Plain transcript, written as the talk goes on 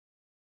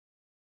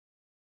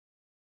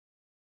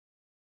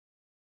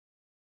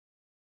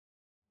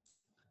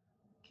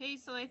Okay,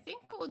 so I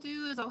think what we'll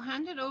do is I'll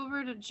hand it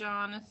over to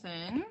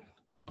Jonathan.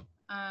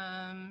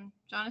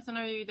 Jonathan,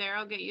 are you there?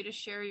 I'll get you to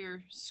share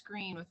your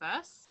screen with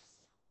us.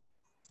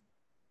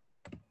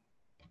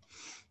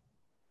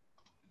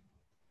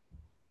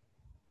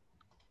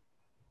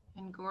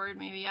 And Gord,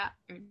 maybe, yeah,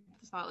 the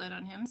spotlight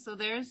on him. So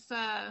there's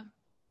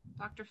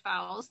Dr.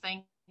 Fowles.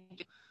 Thank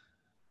you.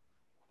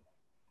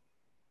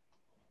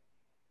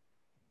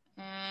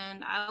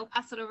 And I'll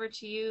pass it over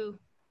to you,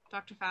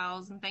 Dr.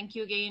 Fowles. And thank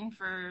you again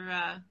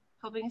for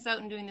helping us out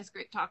and doing this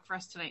great talk for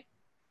us tonight.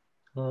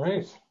 All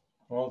right.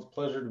 Well, it's a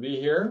pleasure to be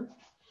here.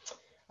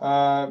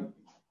 So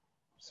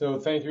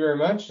thank you very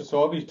much. So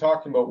I'll be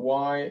talking about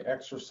why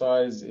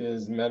exercise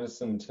is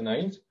medicine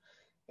tonight.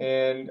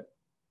 And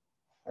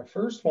I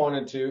first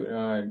wanted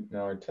to,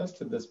 now I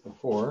tested this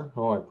before.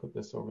 Oh, I put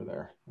this over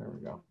there. There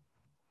we go.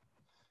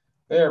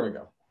 There we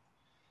go.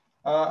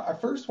 I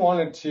first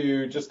wanted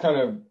to just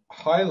kind of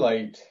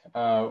highlight,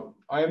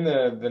 I'm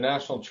the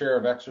National Chair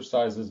of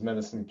Exercises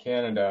Medicine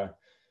Canada,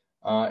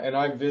 and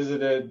I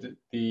visited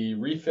the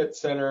Reh-Fit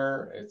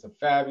Center. It's a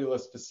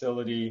fabulous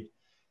facility.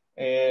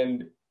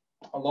 And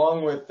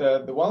along with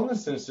the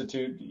Wellness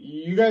Institute,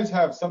 you guys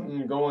have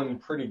something going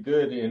pretty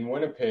good in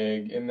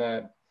Winnipeg in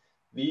that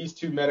these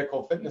two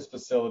medical fitness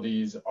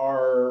facilities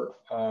are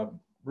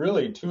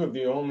really two of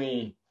the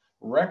only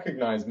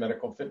recognized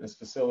medical fitness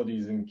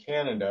facilities in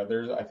Canada.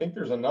 I think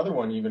there's another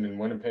one even in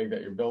Winnipeg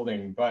that you're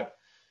building, but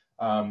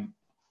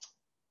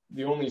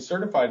the only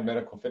certified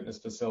medical fitness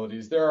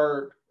facilities. There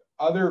are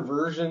other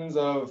versions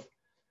of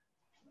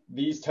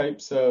these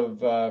types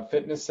of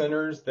fitness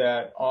centers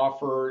that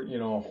offer,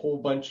 a whole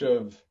bunch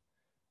of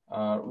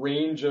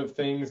range of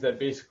things that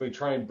basically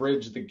try and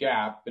bridge the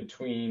gap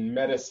between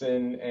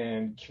medicine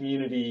and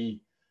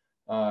community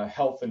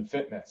health and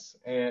fitness.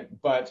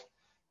 But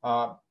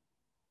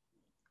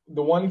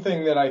the one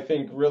thing that I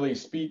think really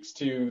speaks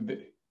to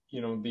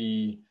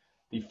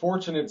the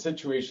fortunate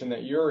situation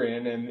that you're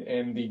in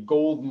and the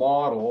gold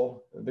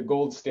model, the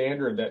gold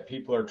standard that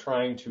people are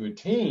trying to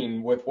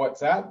attain with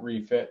what's at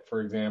Reh-Fit,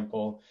 for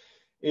example,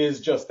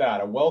 is just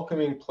that, a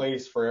welcoming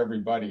place for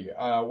everybody.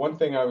 One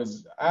thing I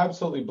was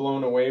absolutely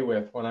blown away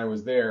with when I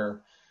was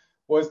there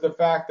was the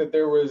fact that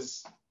there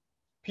was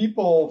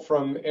people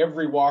from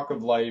every walk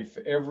of life,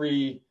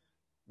 every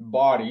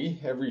body,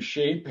 every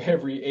shape,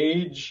 every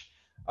age,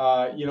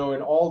 in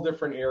all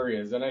different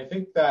areas. And I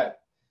think that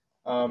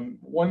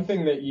one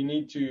thing that you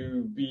need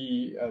to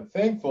be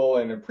thankful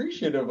and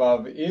appreciative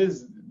of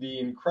is the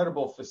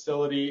incredible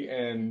facility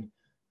and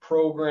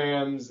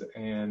programs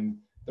and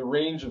the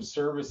range of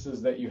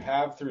services that you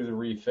have through the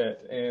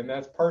Reh-Fit. And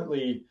that's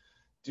partly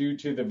due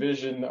to the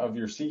vision of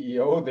your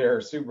CEO there,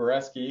 Sue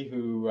Boreski,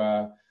 who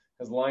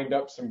has lined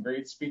up some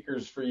great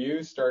speakers for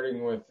you,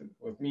 starting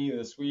with me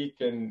this week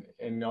and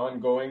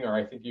ongoing, or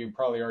I think you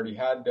probably already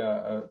had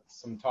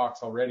some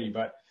talks already,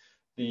 but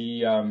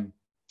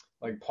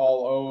like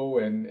Paul O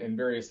and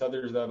various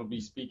others that'll be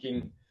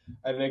speaking.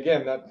 And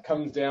again, that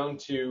comes down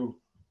to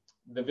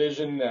the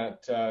vision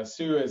that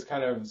Sue has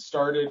kind of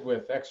started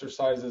with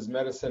exercises,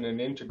 medicine, and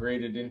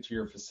integrated into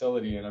your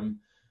facility. And I'm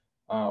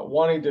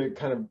wanting to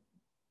kind of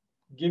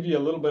give you a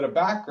little bit of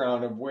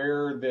background of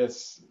where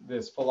this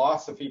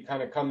philosophy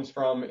kind of comes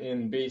from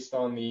based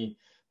on the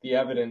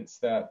evidence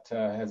that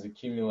has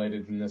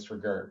accumulated in this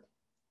regard.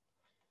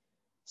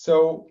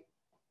 So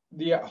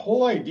the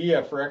whole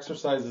idea for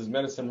exercises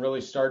medicine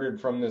really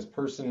started from this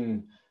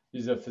person.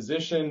 He's a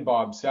physician,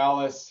 Bob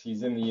Salas.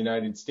 He's in the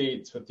United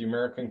States with the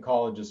American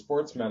College of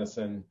Sports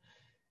Medicine.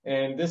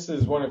 And this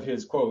is one of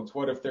his quotes: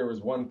 "What if there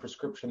was one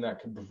prescription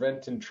that could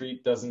prevent and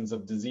treat dozens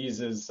of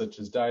diseases such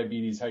as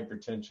diabetes,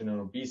 hypertension, and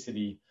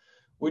obesity?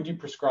 Would you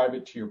prescribe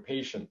it to your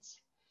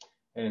patients?"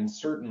 And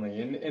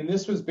certainly. And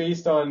this was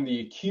based on the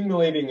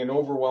accumulating and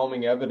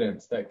overwhelming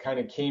evidence that kind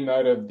of came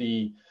out of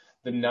the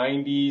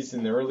 90s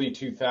and the early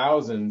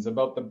 2000s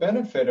about the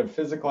benefit of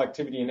physical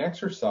activity and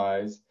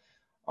exercise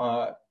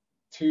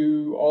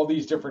to all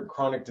these different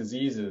chronic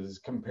diseases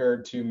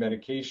compared to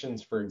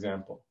medications, for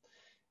example.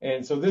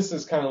 And so this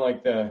is kind of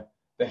like the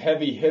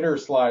heavy hitter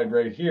slide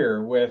right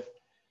here with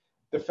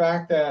the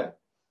fact that,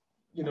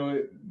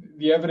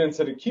 the evidence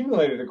that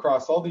accumulated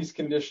across all these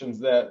conditions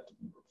that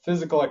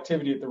physical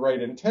activity at the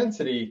right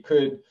intensity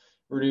could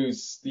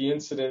reduce the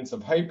incidence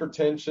of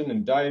hypertension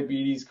and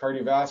diabetes,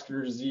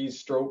 cardiovascular disease,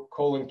 stroke,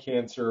 colon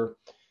cancer,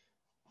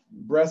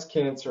 breast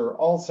cancer,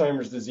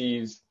 Alzheimer's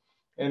disease.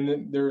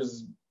 And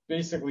there's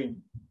basically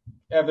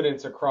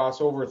evidence across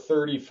over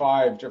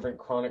 35 different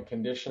chronic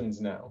conditions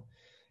now.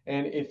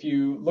 And if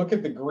you look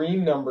at the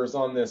green numbers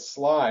on this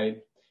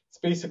slide, it's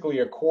basically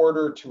a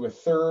quarter to a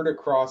third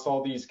across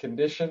all these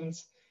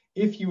conditions.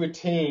 If you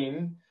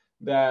attain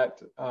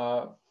that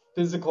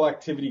physical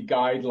activity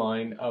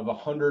guideline of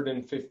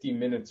 150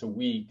 minutes a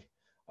week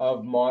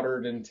of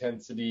moderate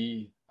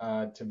intensity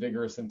to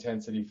vigorous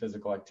intensity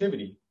physical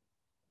activity.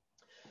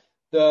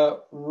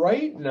 The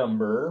right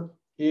number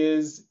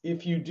is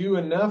if you do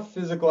enough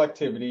physical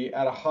activity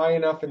at a high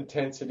enough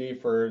intensity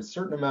for a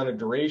certain amount of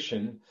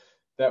duration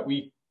that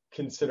we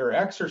consider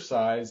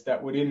exercise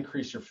that would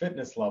increase your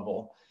fitness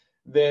level.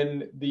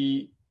 then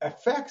the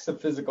effects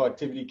of physical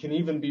activity can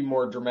even be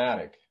more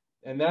dramatic.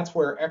 And that's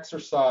where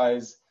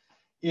exercise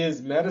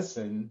is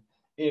medicine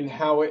in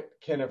how it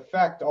can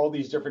affect all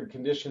these different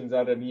conditions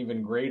at an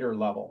even greater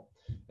level,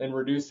 and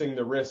reducing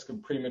the risk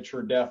of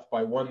premature death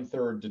by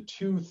 1/3 to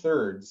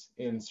 2/3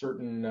 in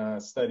certain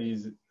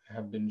studies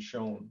have been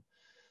shown.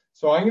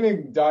 So I'm going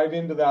to dive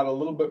into that a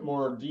little bit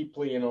more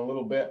deeply in a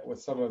little bit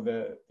with some of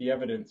the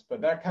evidence,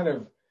 but that kind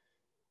of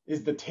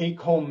is the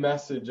take-home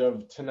message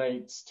of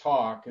tonight's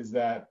talk, is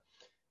that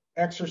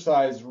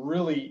exercise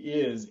really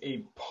is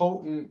a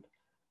potent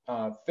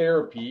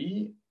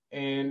therapy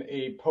and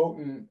a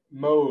potent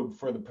mode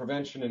for the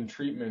prevention and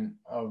treatment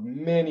of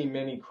many,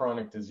 many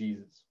chronic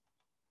diseases.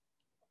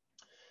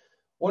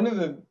 One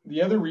of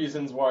the other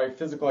reasons why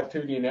physical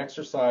activity and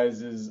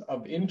exercise is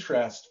of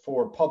interest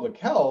for public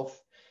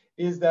health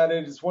is that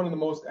it is one of the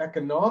most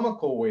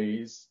economical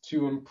ways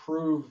to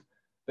improve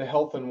the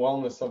health and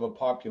wellness of a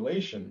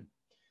population.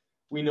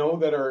 We know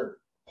that our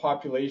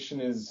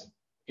population is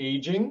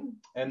aging,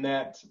 and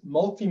that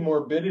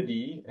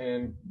multimorbidity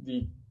and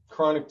the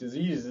chronic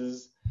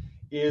diseases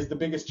is the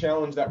biggest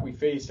challenge that we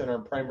face in our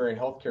primary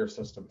healthcare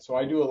system. So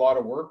I do a lot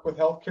of work with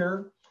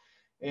healthcare,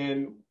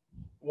 and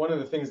one of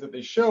the things that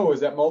they show is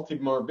that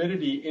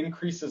multimorbidity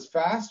increases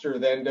faster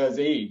than does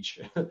age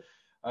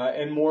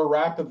and more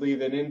rapidly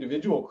than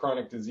individual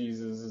chronic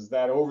diseases. Is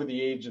that over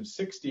the age of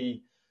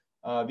 60,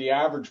 the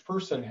average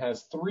person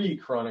has 3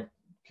 chronic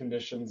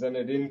conditions, and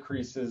it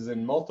increases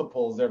in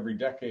multiples every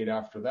decade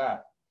after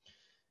that.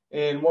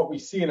 And what we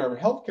see in our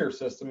healthcare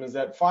system is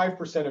that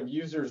 5% of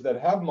users that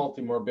have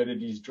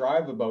multimorbidities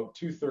drive about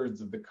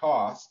 2/3 of the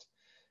cost,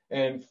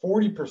 and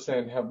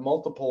 40% have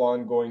multiple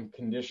ongoing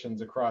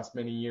conditions across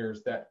many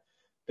years that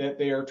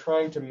they are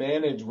trying to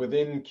manage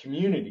within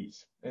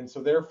communities. And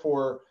so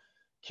therefore,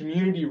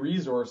 community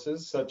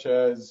resources such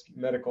as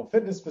medical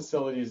fitness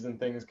facilities and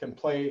things can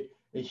play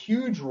a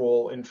huge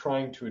role in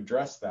trying to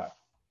address that.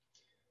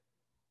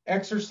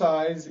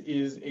 Exercise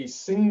is a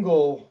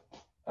single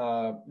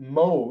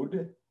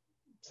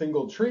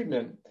single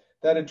treatment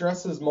that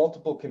addresses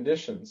multiple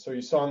conditions. So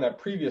you saw in that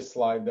previous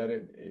slide that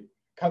it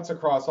cuts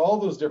across all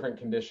those different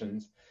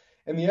conditions.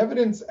 And the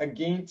evidence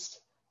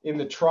in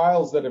the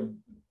trials that have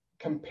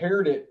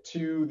compared it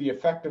to the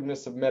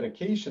effectiveness of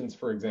medications,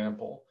 for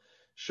example,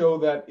 show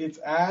that it's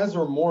as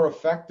or more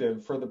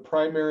effective for the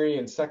primary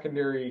and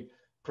secondary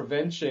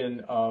prevention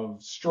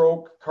of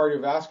stroke,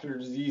 cardiovascular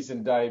disease,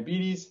 and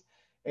diabetes,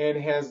 and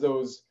has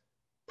those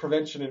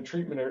prevention and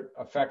treatment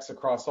effects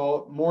across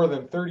more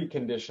than 30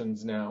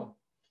 conditions now.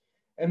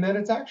 And then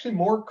it's actually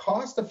more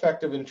cost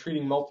effective in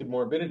treating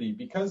multimorbidity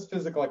because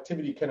physical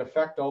activity can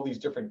affect all these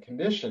different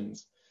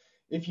conditions.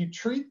 If you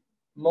treat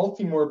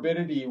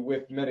multimorbidity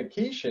with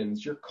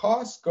medications, your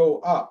costs go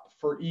up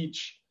for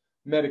each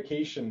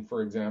medication,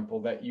 for example,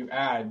 that you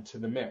add to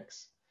the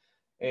mix.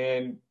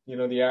 And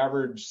the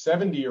average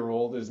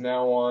 70-year-old is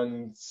now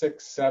on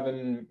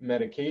 6-7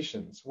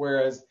 medications,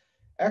 whereas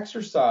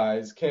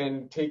exercise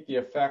can take the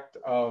effect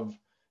of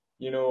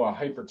a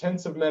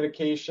hypertensive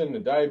medication, a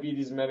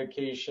diabetes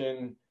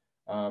medication,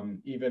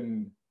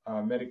 even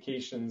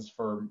medications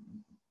for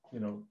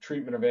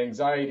treatment of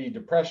anxiety,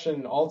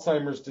 depression,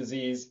 Alzheimer's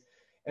disease.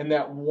 And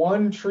that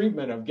one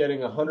treatment of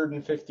getting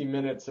 150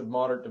 minutes of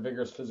moderate to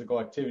vigorous physical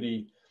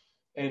activity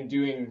and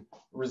doing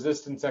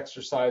resistance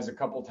exercise a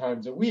couple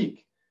times a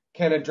week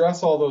can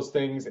address all those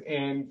things.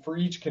 And for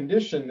each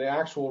condition, the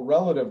actual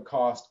relative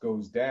cost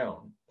goes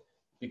down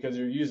because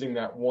you're using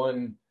that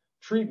one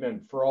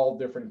treatment for all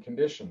different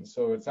conditions.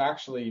 So it's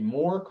actually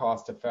more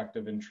cost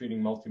effective in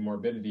treating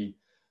multimorbidity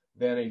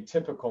than a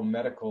typical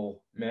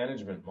medical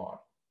management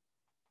model.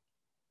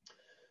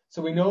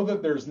 So we know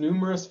that there's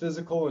numerous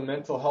physical and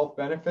mental health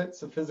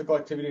benefits of physical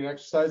activity and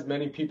exercise.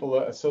 Many people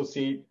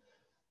associate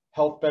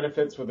health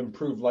benefits with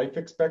improved life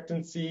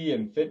expectancy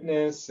and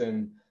fitness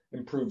and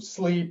improved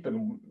sleep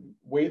and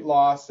weight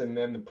loss, and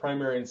then the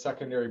primary and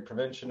secondary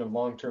prevention of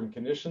long-term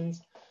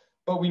conditions.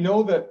 But we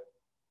know that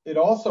it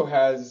also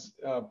has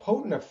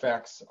potent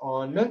effects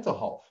on mental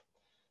health,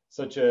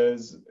 such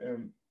as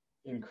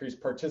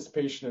increased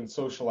participation in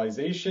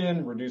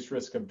socialization, reduced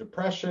risk of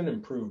depression,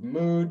 improved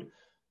mood,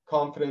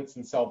 confidence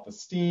and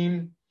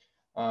self-esteem,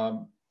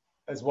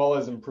 as well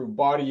as improved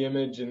body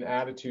image and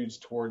attitudes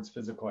towards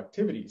physical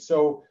activity.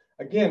 So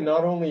again,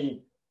 not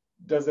only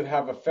does it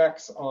have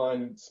effects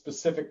on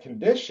specific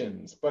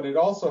conditions, but it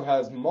also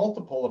has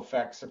multiple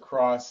effects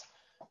across,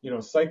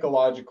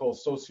 psychological,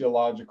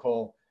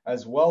 sociological,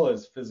 as well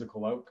as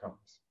physical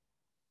outcomes.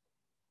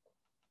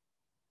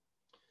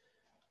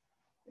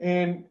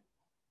 And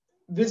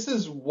this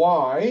is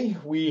why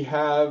we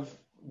have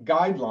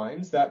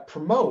guidelines that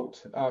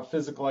promote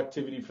physical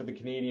activity for the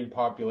Canadian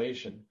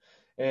population.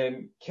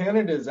 And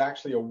Canada is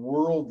actually a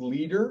world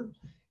leader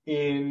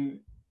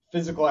in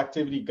physical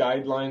activity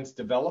guidelines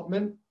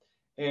development.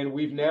 And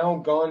we've now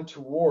gone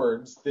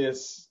towards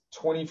this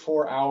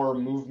 24-hour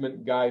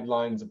movement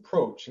guidelines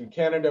approach. And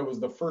Canada was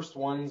the first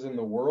ones in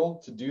the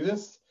world to do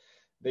this.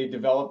 They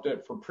developed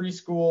it for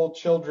preschool,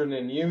 children,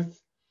 and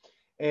youth.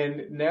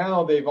 And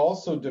now they've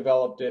also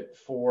developed it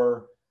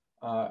for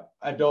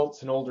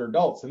adults and older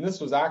adults. And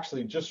this was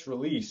actually just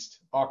released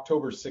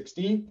October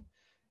 16th.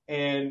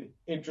 And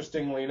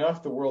interestingly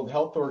enough, the World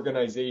Health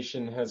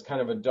Organization has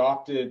kind of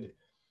adopted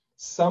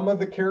some of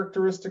the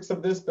characteristics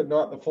of this, but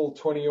not the full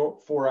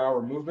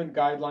 24-hour movement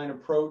guideline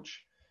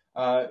approach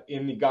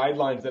in the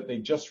guidelines that they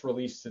just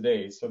released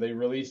today. So they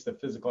released the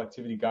physical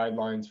activity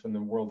guidelines from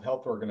the World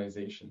Health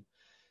Organization.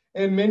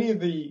 And many of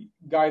the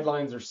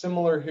guidelines are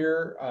similar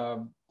here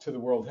to the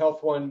World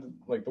Health one.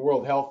 Like the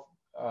World Health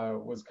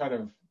was kind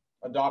of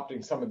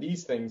adopting some of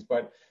these things,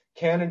 but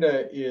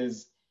Canada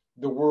is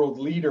the world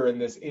leader in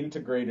this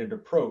integrated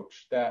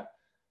approach that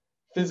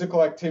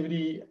physical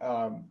activity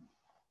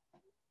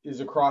is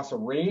across a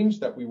range,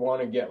 that we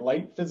want to get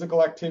light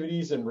physical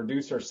activities and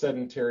reduce our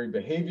sedentary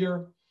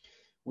behavior.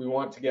 We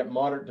want to get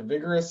moderate to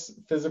vigorous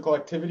physical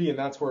activity, and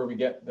that's where we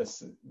get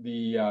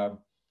the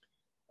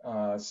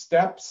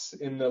steps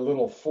in the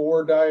little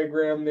 4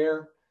 diagram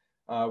there.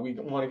 We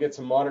want to get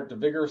some moderate to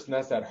vigorous, and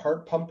that's that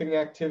heart pumping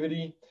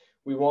activity.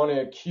 We want to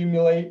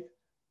accumulate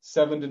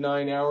 7 to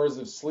 9 hours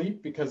of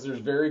sleep because there's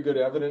very good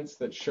evidence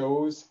that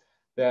shows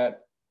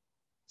that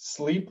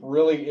sleep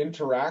really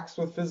interacts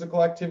with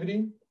physical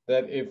activity,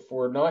 that if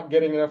we're not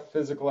getting enough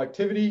physical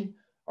activity,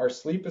 our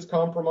sleep is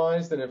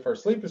compromised. And if our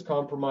sleep is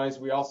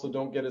compromised, we also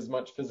don't get as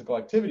much physical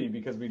activity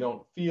because we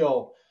don't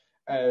feel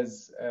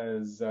as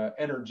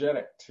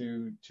energetic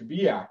to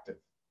be active.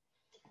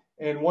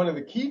 And one of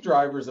the key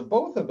drivers of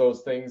both of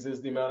those things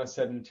is the amount of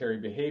sedentary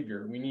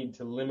behavior. We need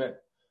to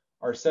limit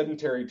our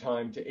sedentary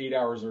time to 8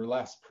 hours or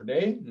less per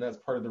day. And that's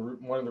part of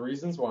one of the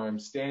reasons why I'm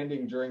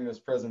standing during this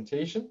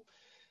presentation.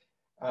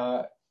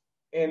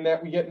 And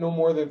that we get no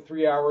more than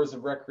 3 hours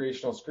of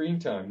recreational screen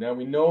time. Now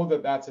we know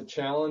that that's a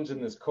challenge in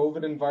this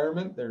COVID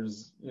environment.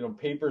 There's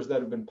papers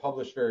that have been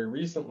published very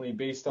recently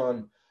based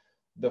on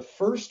the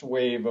first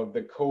wave of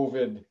the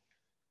COVID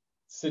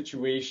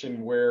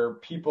situation where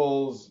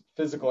people's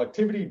physical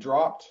activity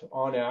dropped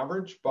on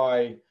average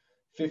by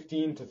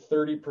 15 to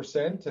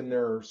 30% and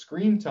their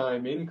screen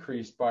time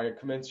increased by a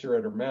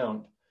commensurate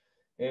amount.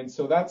 And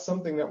so that's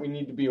something that we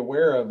need to be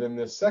aware of in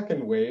this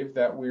second wave,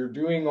 that we're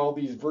doing all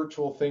these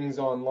virtual things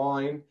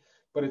online,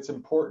 but it's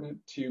important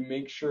to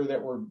make sure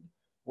that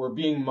we're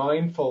being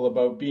mindful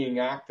about being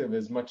active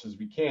as much as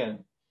we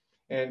can.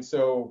 And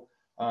so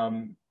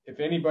if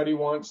anybody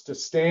wants to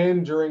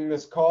stand during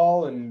this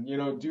call and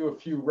do a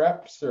few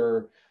reps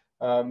or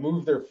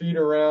move their feet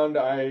around,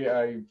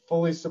 I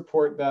fully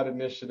support that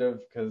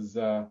initiative because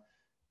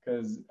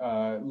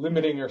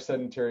limiting our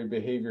sedentary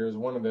behavior is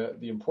one of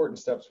the important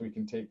steps we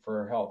can take for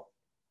our health.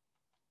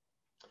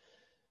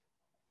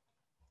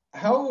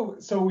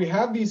 So we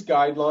have these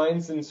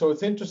guidelines, and so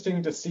it's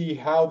interesting to see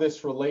how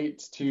this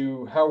relates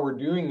to how we're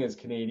doing as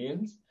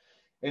Canadians.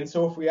 And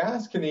so if we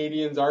ask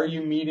Canadians, are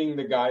you meeting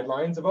the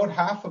guidelines? About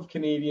half of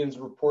Canadians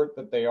report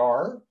that they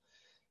are.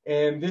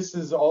 And this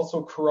is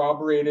also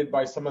corroborated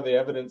by some of the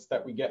evidence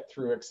that we get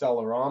through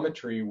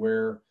accelerometry,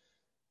 where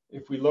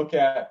if we look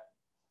at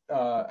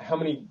how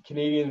many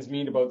Canadians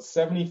meet about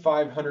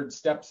 7,500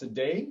 steps a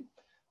day,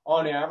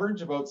 on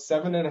average, about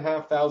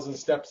 7,500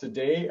 steps a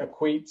day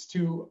equates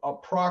to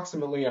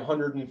approximately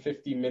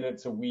 150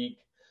 minutes a week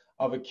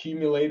of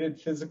accumulated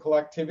physical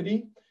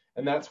activity.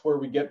 And that's where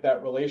we get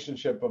that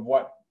relationship of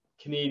what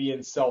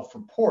Canadians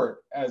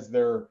self-report as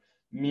their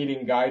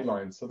meeting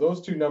guidelines. So those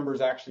two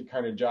numbers actually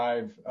kind of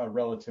jive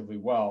relatively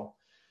well.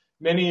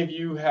 Many of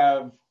you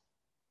have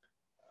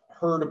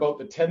heard about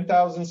the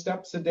 10,000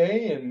 steps a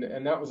day,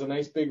 and that was a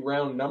nice big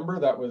round number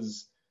that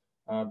was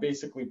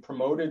basically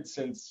promoted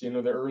since the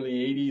early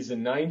 80s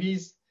and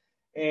 90s.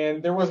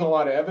 And there wasn't a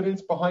lot of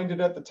evidence behind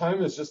it at the time.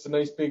 It was just a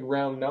nice big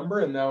round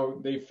number. And now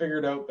they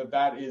figured out that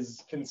that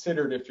is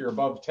considered, if you're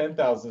above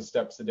 10,000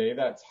 steps a day,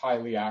 that's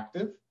highly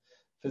active,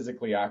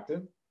 physically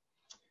active.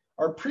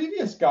 Our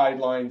previous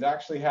guidelines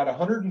actually had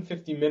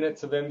 150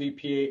 minutes of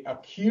MVPA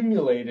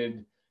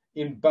accumulated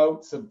in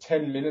bouts of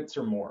 10 minutes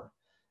or more.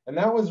 And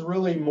that was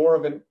really more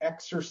of an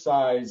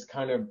exercise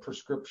kind of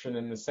prescription,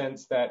 in the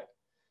sense that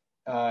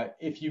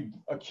if you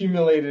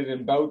accumulate it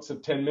in bouts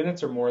of 10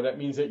 minutes or more, that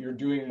means that you're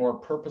doing more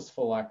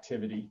purposeful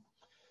activity.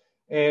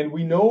 And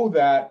we know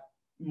that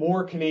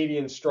more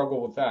Canadians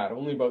struggle with that.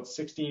 Only about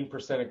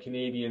 16% of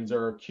Canadians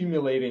are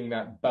accumulating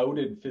that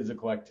bouted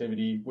physical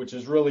activity, which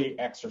is really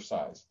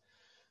exercise.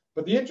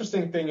 But the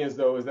interesting thing is,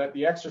 though, is that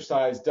the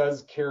exercise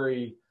does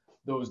carry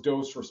those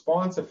dose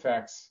response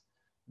effects,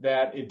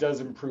 that it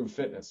does improve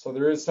fitness. So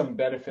there is some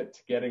benefit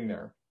to getting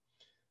there.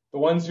 The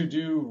ones who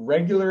do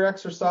regular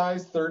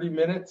exercise, 30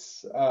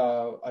 minutes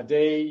a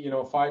day,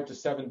 5 to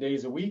 7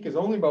 days a week, is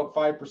only about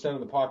 5%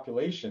 of the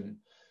population,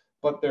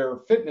 but their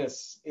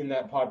fitness in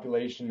that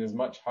population is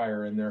much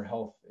higher and their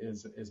health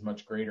is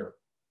much greater.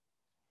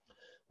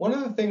 One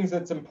of the things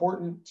that's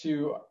important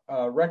to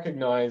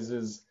recognize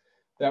is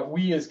that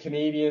we as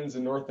Canadians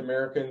and North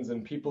Americans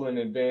and people in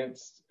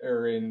advanced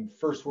or in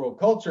first world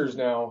cultures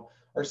now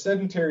are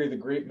sedentary the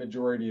great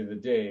majority of the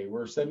day.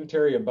 We're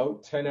sedentary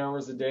about 10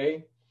 hours a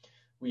day.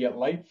 We get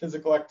light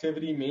physical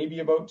activity, maybe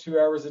about 2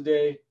 hours a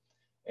day.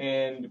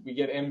 and we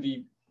get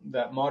MV,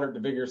 that moderate to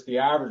vigorous, the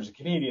average, the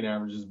Canadian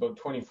average is about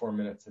 24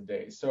 minutes a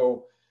day.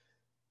 So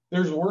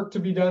there's work to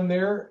be done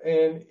there,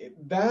 and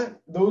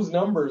those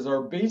numbers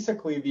are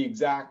basically the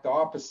exact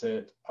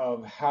opposite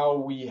of how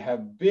we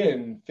have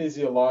been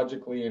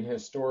physiologically and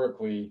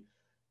historically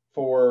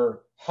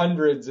for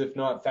hundreds, if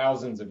not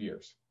thousands of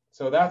years.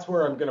 So that's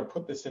where I'm going to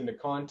put this into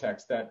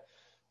context, that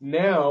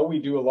now we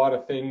do a lot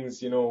of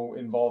things,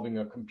 involving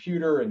a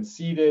computer and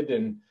seated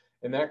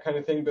and that kind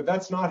of thing, but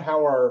that's not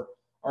how our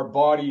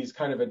bodies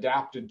kind of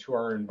adapted to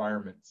our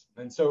environments.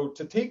 And so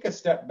to take a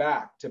step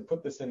back to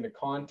put this into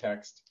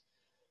context,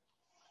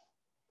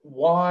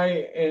 why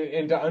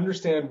and to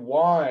understand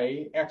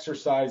why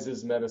exercise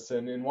is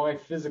medicine and why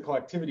physical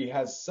activity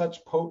has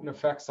such potent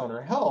effects on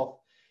our health,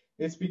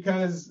 it's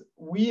because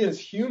we as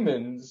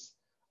humans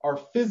are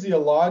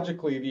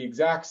physiologically the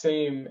exact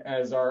same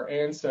as our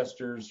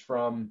ancestors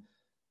from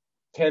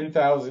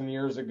 10,000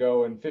 years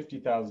ago and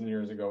 50,000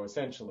 years ago,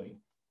 essentially.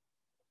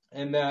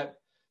 And that,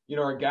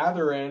 our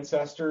gatherer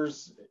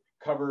ancestors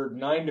covered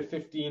 9 to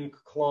 15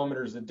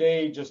 kilometers a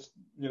day, just,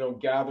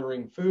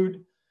 gathering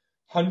food.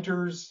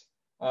 Hunters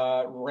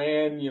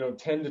ran,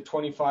 10 to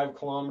 25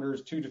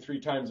 kilometers 2 to 3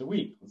 times a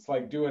week. It's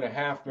like doing a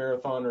half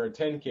marathon or a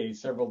 10K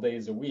several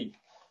days a week.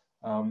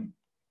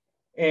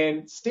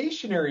 And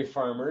stationary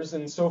farmers,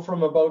 and so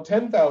from about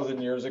 10,000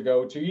 years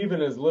ago to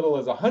even as little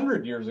as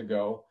 100 years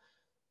ago,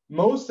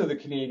 most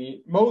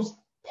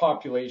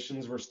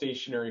populations were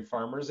stationary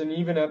farmers. And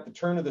even at the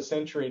turn of the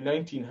century,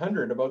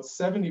 1900, about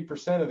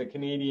 70% of the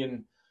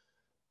Canadian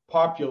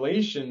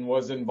population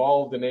was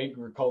involved in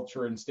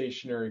agriculture and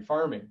stationary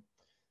farming.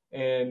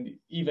 And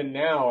even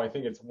now, I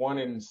think it's 1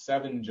 in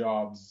 7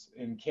 jobs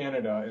in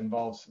Canada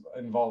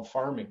involve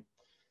farming.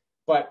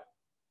 But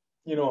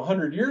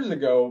 100 years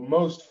ago,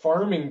 most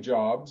farming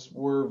jobs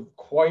were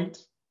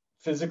quite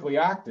physically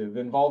active,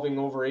 involving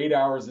over 8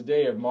 hours a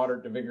day of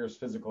moderate to vigorous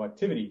physical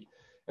activity.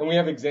 And we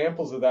have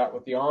examples of that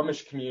with the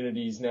Amish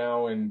communities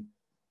now in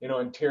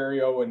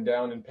Ontario and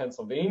down in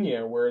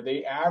Pennsylvania, where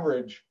they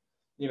average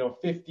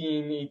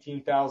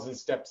 18,000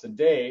 steps a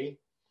day.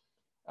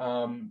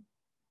 And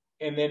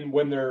then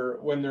when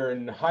they're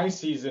in high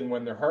season,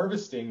 when they're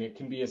harvesting, it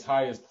can be as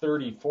high as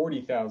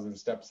 40,000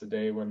 steps a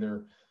day when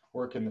they're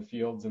work in the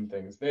fields and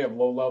things. They have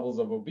low levels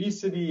of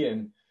obesity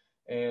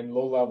and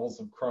low levels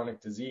of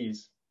chronic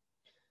disease.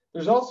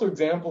 There's also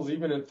examples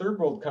even in third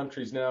world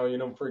countries now,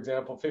 for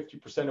example,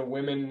 50% of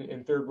women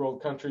in third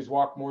world countries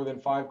walk more than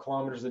 5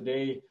 kilometers a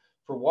day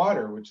for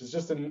water, which is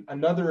just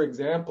another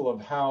example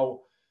of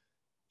how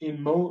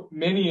in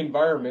many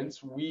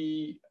environments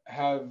we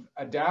have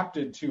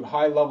adapted to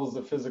high levels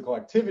of physical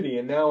activity.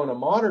 And now in a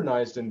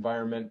modernized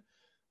environment,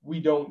 we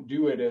don't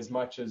do it as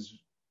much as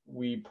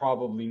we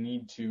probably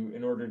need to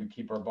in order to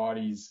keep our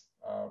bodies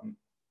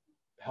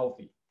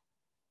healthy.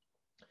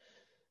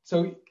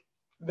 So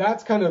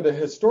that's kind of the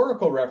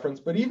historical reference,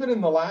 but even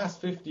in the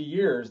last 50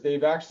 years,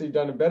 they've actually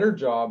done a better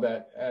job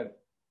at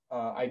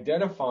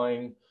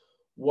identifying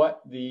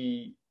what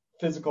the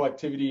physical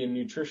activity and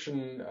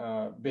nutrition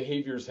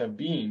behaviors have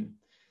been.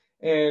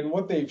 And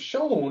what they've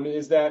shown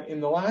is that in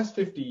the last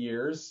 50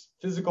 years,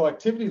 physical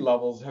activity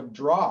levels have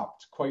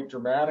dropped quite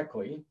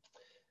dramatically.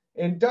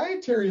 And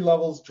dietary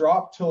levels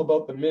dropped till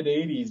about the mid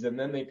 80s, and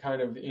then they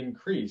kind of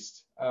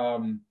increased.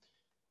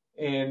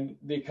 And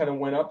they kind of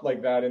went up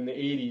like that in the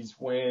 80s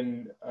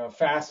when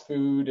fast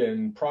food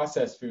and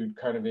processed food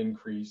kind of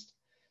increased.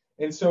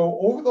 And so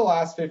over the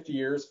last 50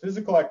 years,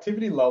 physical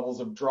activity levels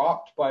have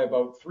dropped by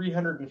about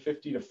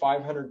 350 to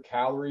 500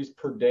 calories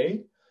per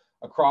day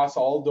across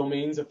all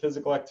domains of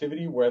physical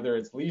activity, whether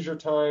it's leisure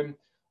time,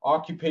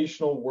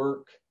 occupational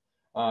work,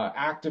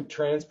 active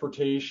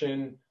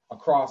transportation.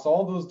 Across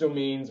all those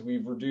domains,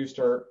 we've reduced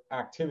our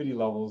activity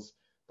levels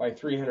by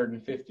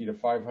 350 to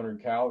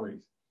 500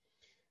 calories.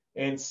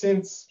 And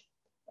since,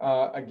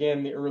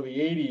 again, the early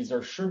 80s,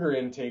 our sugar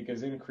intake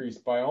has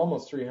increased by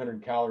almost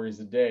 300 calories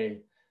a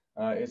day.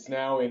 It's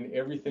now in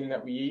everything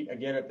that we eat.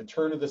 Again, at the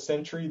turn of the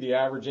century, the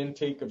average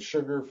intake of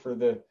sugar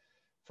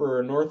for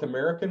a North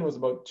American was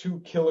about 2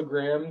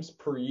 kilograms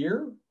per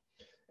year.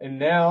 And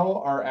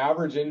now our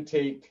average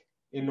intake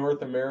in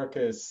North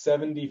America is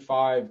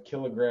 75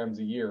 kilograms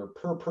a year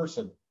per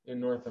person in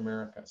North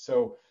America.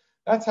 So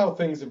that's how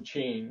things have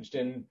changed.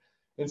 And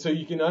so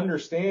you can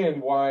understand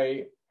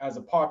why, as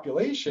a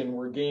population,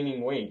 we're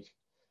gaining weight.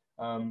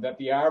 That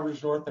the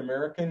average North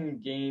American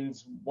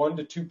gains 1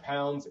 to 2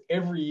 pounds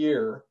every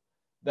year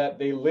that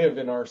they live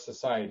in our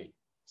society.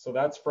 So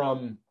that's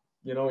from,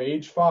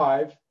 age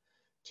 5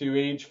 to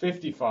age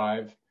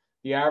 55.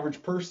 The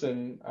average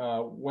person,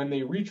 when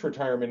they reach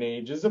retirement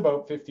age, is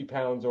about 50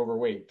 pounds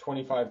overweight,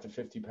 25 to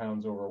 50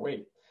 pounds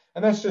overweight.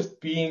 And that's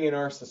just being in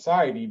our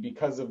society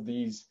because of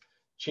these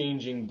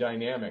changing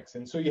dynamics.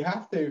 And so you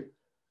have to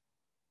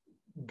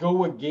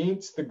go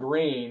against the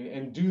grain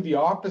and do the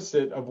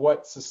opposite of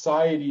what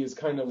society is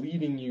kind of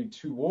leading you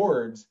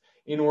towards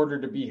in order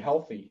to be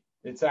healthy.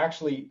 It's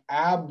actually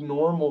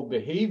abnormal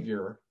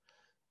behavior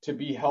to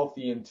be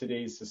healthy in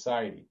today's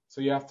society.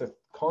 So you have to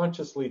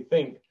consciously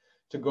think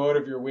to go out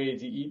of your way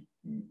to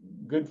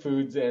good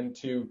foods and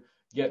to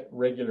get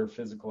regular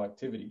physical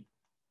activity.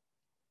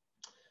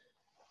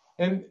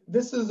 And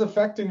this is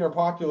affecting our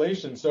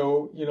population.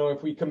 So,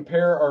 if we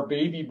compare our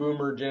baby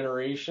boomer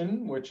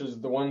generation, which is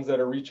the ones that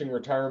are reaching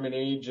retirement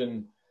age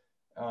and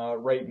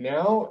right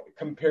now,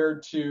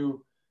 compared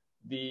to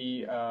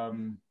the,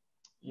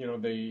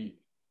 the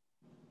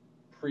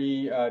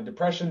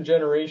pre-Depression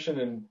generation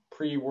and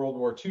pre-World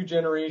War II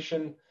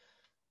generation,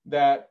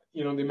 that,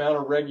 the amount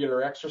of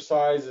regular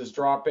exercise is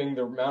dropping,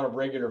 the amount of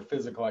regular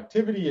physical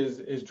activity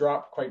is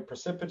dropped quite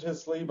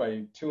precipitously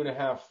by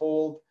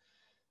 2.5-fold.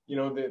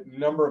 The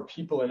number of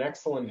people in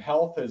excellent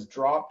health has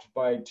dropped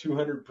by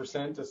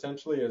 200%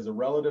 essentially as a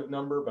relative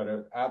number, but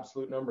an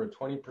absolute number of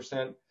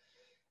 20%.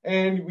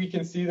 And we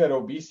can see that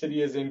obesity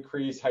has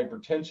increased,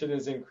 hypertension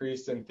has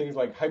increased, and things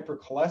like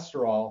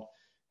hypercholesterol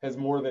has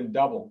more than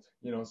doubled.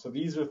 So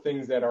these are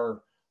things that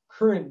our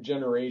current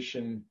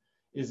generation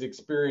is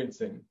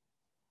experiencing.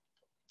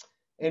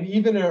 And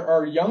even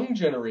our young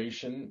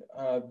generation,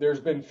 there's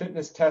been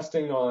fitness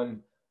testing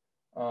on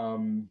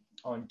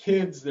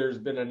kids. There's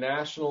been a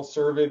national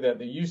survey that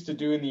they used to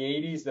do in the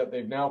 80s that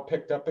they've now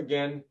picked up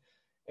again.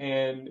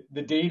 And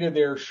the data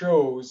there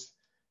shows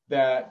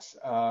that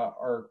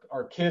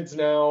our kids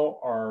now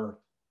are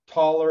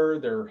taller,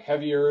 they're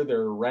heavier,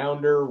 they're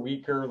rounder,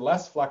 weaker,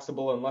 less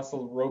flexible, and less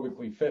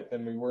aerobically fit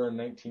than we were in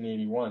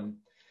 1981.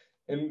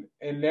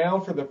 And now,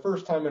 for the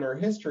first time in our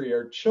history,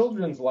 our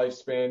children's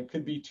lifespan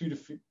could be 2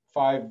 to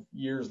 5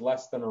 years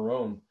less than our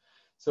own.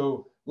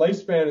 So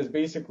lifespan has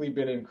basically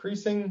been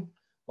increasing,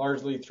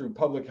 largely through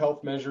public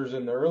health measures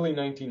in the early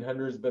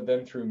 1900s, but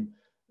then through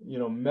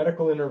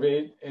medical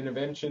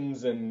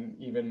interventions and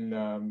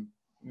even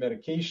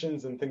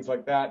medications and things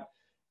like that,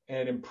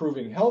 and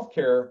improving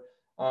healthcare.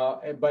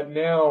 But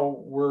now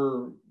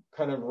we're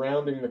kind of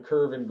rounding the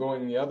curve and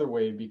going the other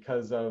way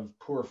because of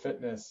poor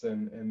fitness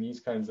and these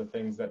kinds of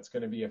things that's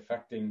going to be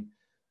affecting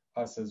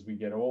us as we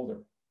get older.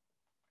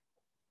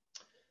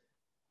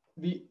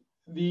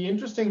 The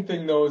interesting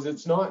thing, though, is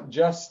it's not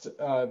just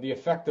the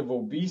effect of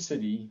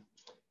obesity,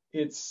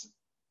 it's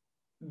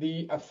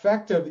the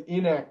effect of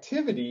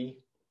inactivity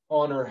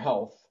on our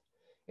health.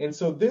 And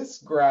so this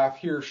graph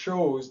here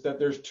shows that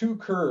there's two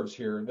curves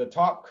here. The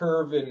top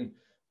curve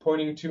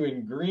pointing to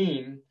in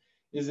green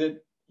is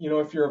that,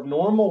 if you're of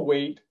normal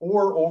weight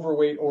or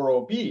overweight or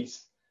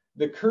obese,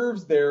 the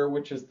curves there,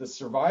 which is the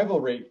survival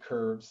rate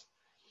curves,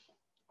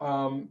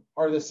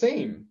 are the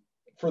same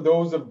for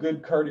those of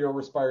good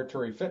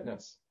cardiorespiratory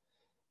fitness.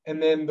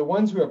 And then the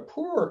ones who have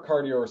poor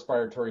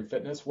cardiorespiratory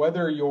fitness,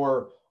 whether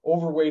you're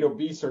overweight,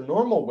 obese, or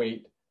normal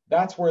weight,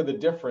 that's where the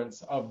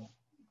difference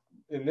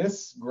in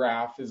this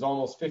graph is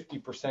almost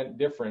 50%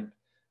 different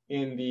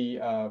in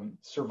the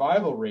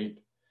survival rate,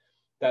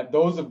 that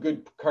those of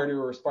good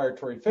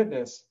cardiorespiratory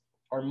fitness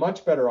are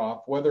much better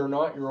off whether or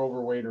not you're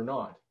overweight or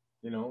not.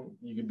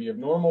 You could be of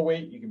normal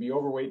weight, you could be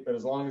overweight, but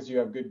as long as you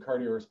have good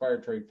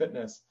cardiorespiratory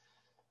fitness,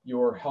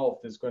 your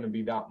health is going to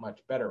be that much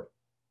better.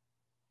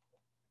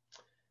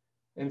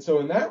 And so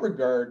in that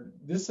regard,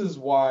 this is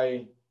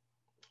why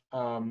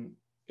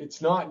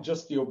it's not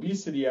just the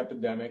obesity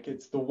epidemic,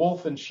 it's the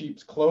wolf in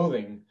sheep's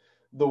clothing.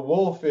 The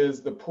wolf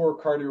is the poor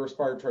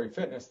cardiorespiratory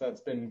fitness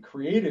that's been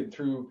created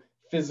through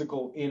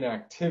physical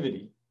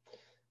inactivity.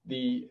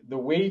 The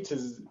weight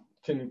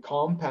can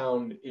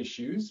compound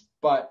issues,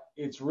 but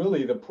it's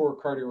really the poor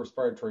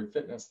cardiorespiratory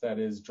fitness that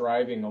is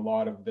driving a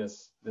lot of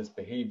this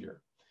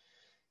behavior.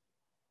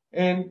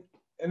 And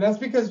that's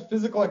because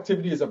physical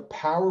activity is a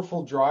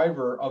powerful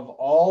driver of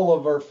all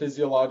of our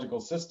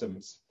physiological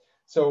systems.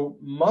 So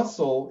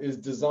muscle is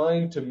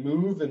designed to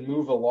move and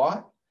move a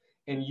lot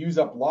and use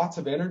up lots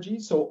of energy.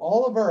 So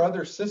all of our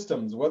other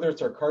systems, whether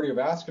it's our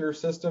cardiovascular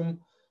system,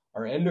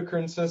 our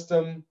endocrine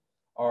system,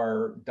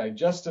 our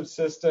digestive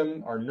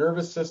system, our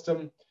nervous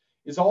system,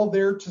 is all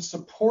there to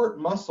support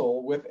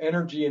muscle with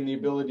energy and the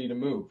ability to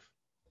move.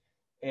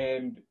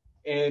 And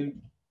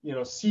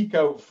seek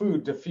out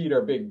food to feed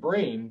our big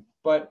brain.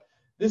 But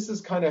this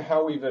is kind of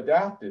how we've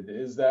adapted,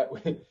 is that,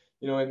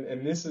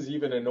 and this is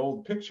even an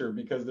old picture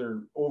because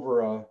they're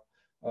over a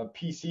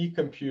PC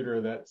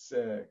computer that's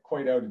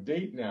quite out of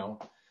date now.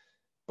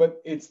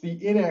 But it's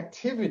the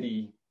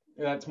inactivity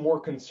that's more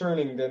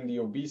concerning than the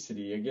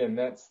obesity. Again,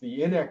 that's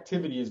the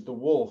inactivity is the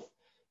wolf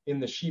in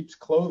the sheep's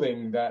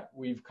clothing that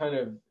we've kind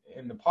of,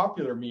 in the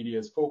popular media,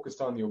 is focused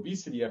on the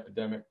obesity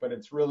epidemic, but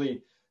it's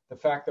really the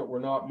fact that we're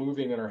not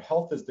moving and our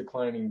health is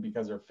declining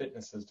because our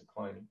fitness is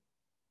declining.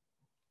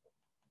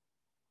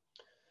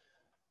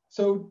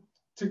 So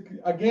to,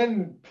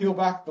 again, peel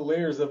back the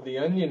layers of the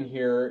onion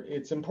here,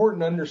 it's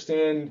important to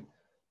understand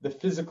the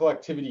physical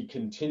activity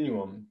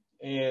continuum.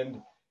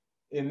 And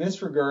in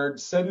this regard,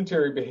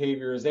 sedentary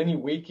behavior is any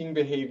waking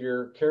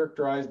behavior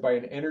characterized by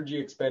an energy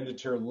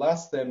expenditure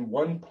less than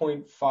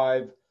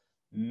 1.5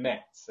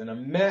 METs. And a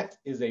MET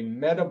is a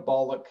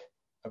metabolic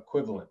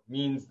equivalent,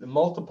 means the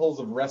multiples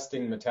of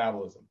resting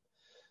metabolism.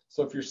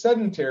 So if you're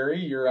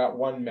sedentary, you're at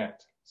 1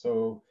 MET.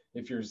 So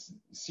if you're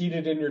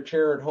seated in your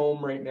chair at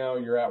home right now,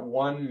 you're at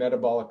 1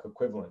 metabolic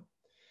equivalent.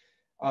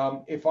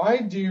 If I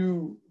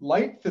do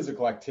light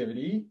physical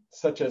activity,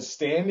 such as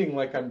standing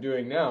like I'm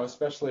doing now,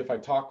 especially if I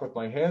talk with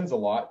my hands a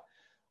lot,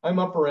 I'm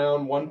up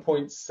around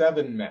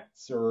 1.7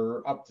 METs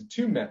or up to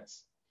 2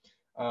 METs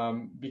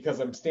because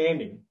I'm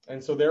standing.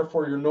 And so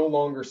therefore you're no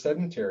longer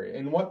sedentary.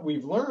 And what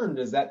we've learned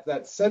is that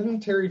that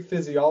sedentary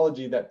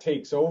physiology that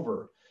takes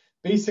over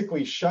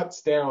basically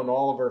shuts down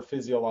all of our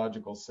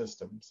physiological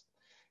systems.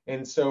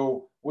 And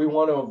so we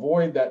want to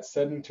avoid that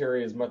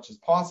sedentary as much as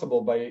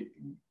possible by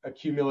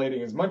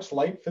accumulating as much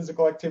light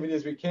physical activity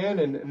as we can.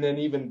 And then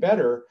even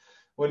better,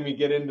 when we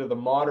get into the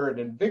moderate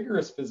and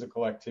vigorous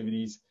physical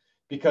activities,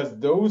 because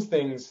those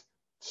things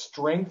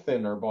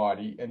strengthen our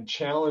body and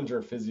challenge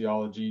our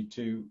physiology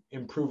to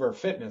improve our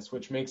fitness,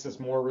 which makes us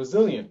more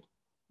resilient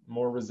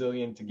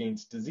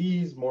against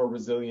disease, more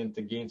resilient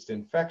against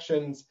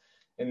infections,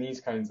 and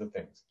these kinds of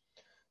things.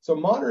 So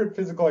moderate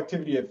physical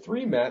activity at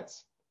 3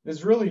 METs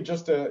is really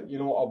just a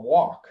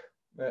walk.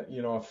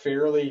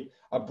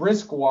 A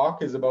brisk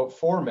walk is about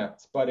 4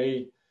 METs, but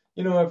a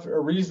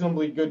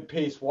reasonably good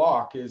pace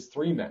walk is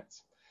 3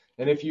 METs.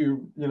 And if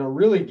you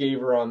really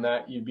gave her on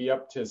that, you'd be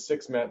up to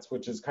 6 METs,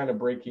 which is kind of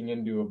breaking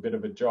into a bit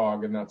of a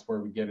jog, and that's where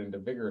we get into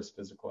vigorous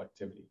physical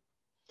activity.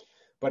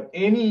 But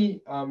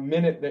any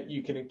minute that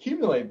you can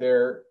accumulate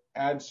there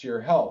adds to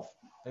your health.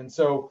 And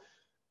so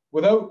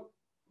without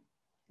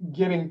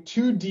getting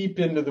too deep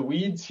into the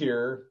weeds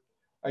here,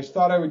 I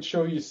thought I would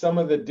show you some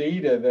of the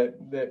data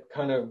that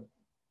kind of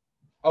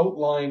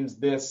outlines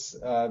this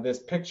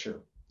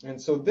picture.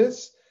 And so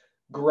this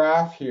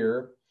graph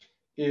here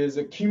is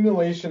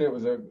accumulation. It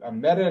was a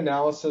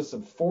meta-analysis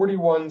of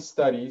 41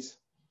 studies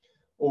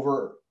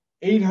over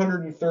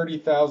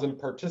 830,000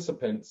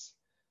 participants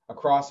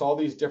across all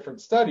these different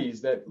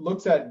studies that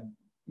looks at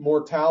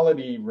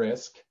mortality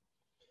risk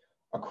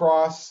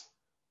across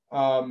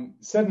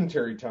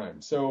sedentary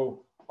time.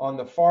 So on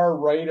the far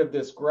right of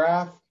this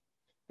graph,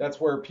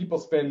 that's where people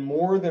spend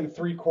more than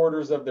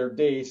 3/4 of their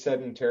day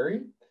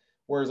sedentary,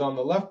 whereas on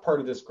the left part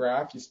of this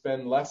graph, you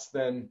spend less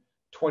than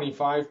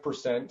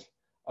 25%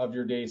 of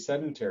your day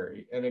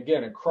sedentary. And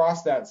again,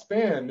 across that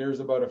span, there's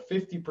about a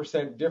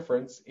 50%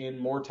 difference in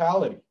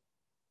mortality.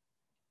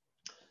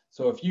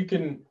 So if you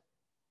can,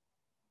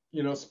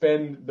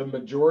 spend the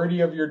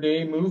majority of your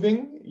day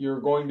moving,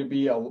 you're going to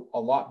be a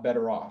lot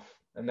better off.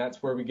 And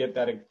that's where we get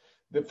that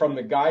from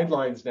the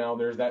guidelines now.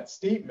 There's that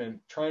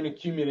statement, trying to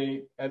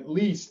accumulate at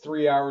least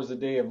 3 hours a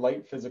day of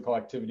light physical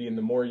activity, and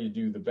the more you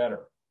do, the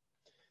better.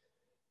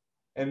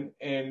 And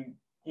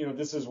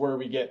this is where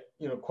we get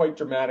quite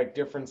dramatic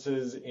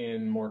differences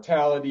in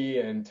mortality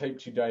and type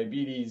 2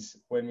 diabetes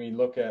when we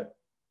look at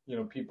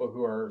people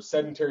who are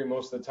sedentary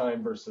most of the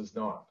time versus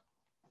not.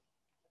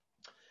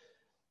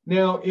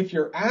 Now, if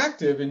you're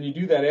active and you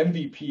do that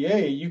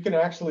MVPA, you can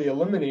actually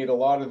eliminate a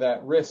lot of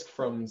that risk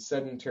from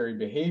sedentary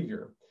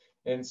behavior.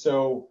 And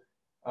so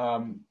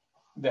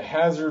the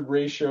hazard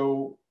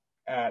ratio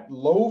at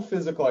low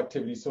physical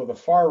activity, so the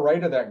far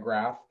right of that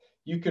graph,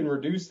 you can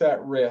reduce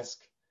that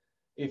risk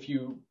if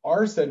you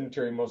are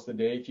sedentary most of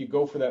the day. If you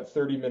go for that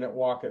 30-minute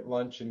walk at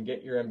lunch and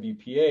get your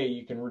MVPA,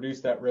 you can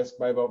reduce that risk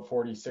by about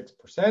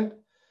 46%.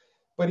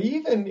 But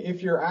even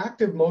if you're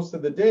active most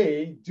of the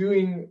day,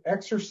 doing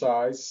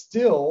exercise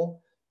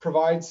still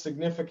provides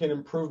significant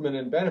improvement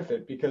and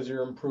benefit because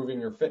you're improving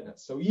your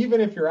fitness. So even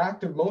if you're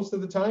active most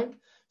of the time,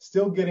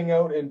 still getting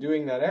out and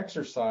doing that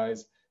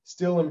exercise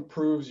still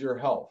improves your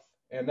health.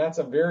 And that's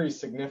a very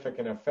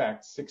significant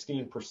effect,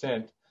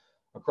 16%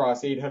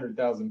 across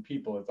 800,000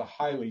 people. It's a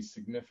highly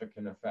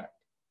significant effect.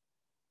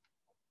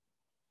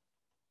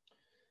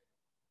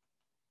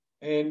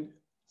 And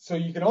so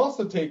you can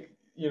also take,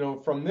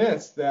 from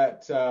this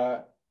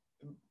that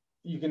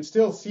you can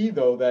still see,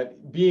 though,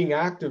 that being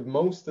active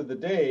most of the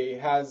day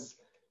has,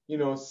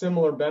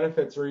 similar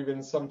benefits or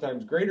even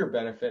sometimes greater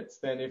benefits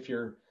than if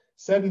you're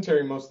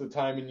sedentary most of the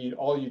time and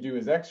all you do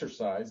is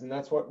exercise. And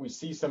that's what we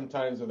see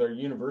sometimes with our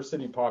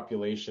university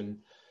population,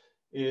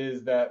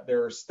 is that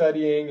they're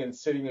studying and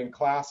sitting in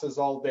classes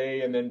all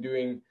day and then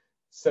doing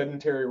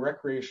sedentary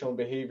recreational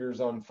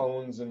behaviors on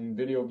phones and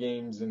video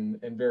games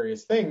and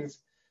various things.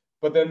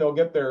 But then they'll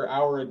get their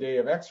hour a day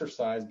of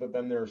exercise, but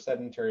then they're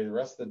sedentary the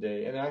rest of the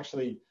day. And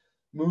actually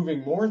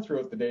moving more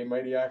throughout the day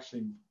might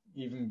actually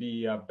even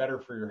be better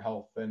for your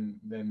health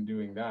than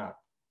doing that.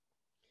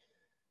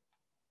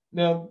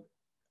 Now,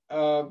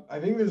 I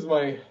think this is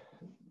my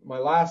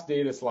last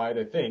data slide,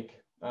 I think,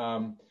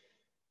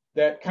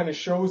 that kind of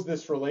shows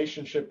this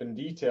relationship in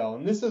detail.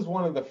 And this is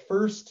one of the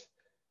first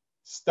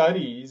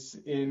studies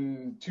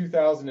in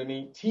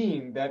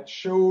 2018 that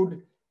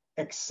showed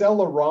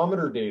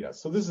accelerometer data.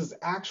 So this is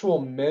actual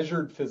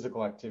measured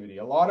physical activity.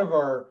 A lot of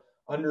our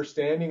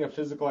understanding of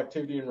physical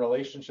activity and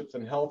relationships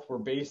and health were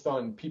based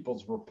on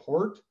people's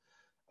report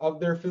of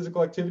their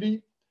physical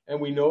activity. And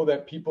we know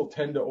that people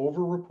tend to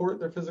over-report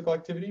their physical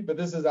activity, but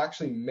this is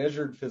actually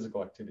measured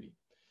physical activity.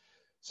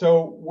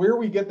 So where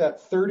we get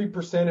that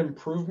 30%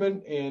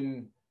 improvement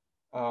in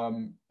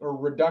or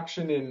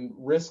reduction in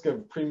risk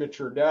of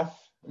premature death,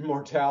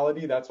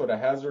 mortality, that's what a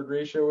hazard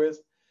ratio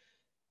is.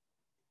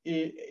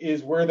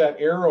 is where that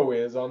arrow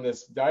is on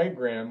this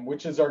diagram,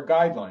 which is our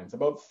guidelines.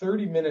 About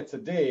 30 minutes a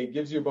day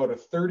gives you about a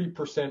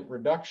 30%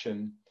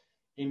 reduction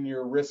in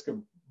your risk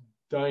of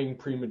dying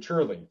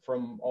prematurely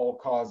from all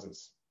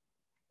causes.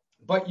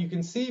 But you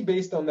can see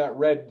based on that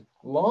red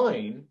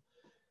line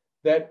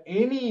that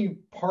any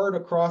part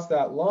across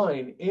that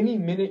line, any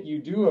minute you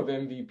do of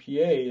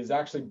MVPA is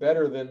actually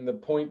better than the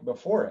point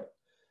before it.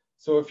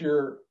 So if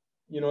you're,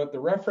 at the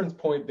reference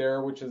point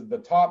there, which is the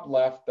top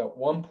left, at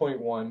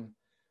 1.1,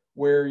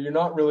 where you're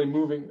not really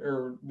moving,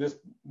 or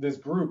this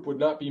group would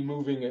not be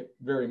moving it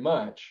very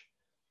much.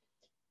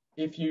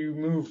 If you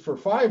move for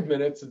 5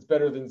 minutes, it's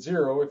better than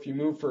 0. If you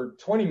move for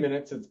 20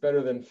 minutes, it's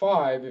better than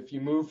 5. If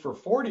you move for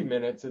 40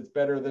 minutes, it's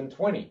better than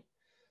 20.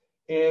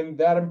 And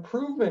that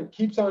improvement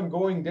keeps on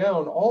going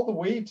down all the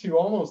way to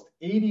almost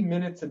 80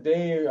 minutes a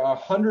day,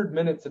 100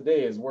 minutes a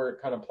day is where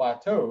it kind of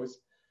plateaus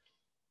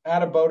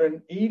at about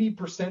an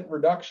 80%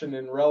 reduction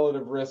in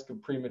relative risk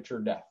of premature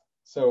death.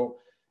 So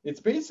it's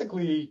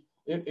basically,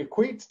 it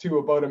equates to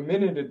about a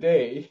minute a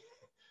day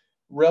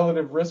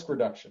relative risk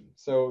reduction.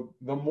 So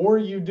the more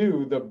you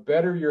do, the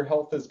better your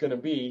health is going to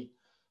be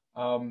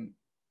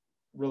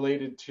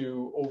related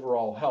to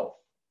overall health.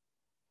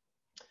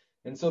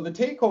 And so the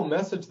take-home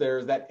message there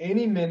is that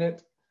any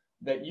minute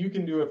that you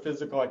can do a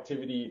physical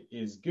activity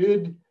is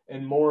good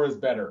and more is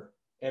better.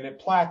 And it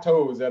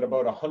plateaus at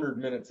about 100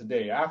 minutes a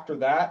day. After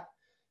that,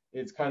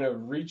 it's kind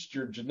of reached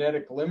your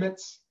genetic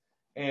limits,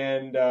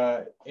 and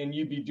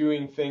you'd be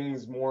doing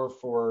things more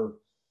for,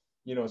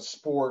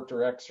 sport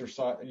or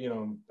exercise,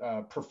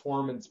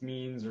 performance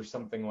means or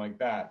something like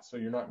that. So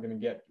you're not going to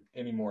get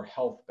any more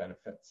health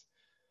benefits.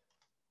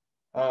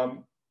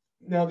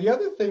 Now, the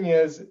other thing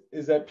is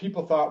that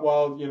people thought,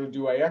 well,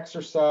 do I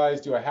exercise?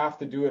 Do I have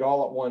to do it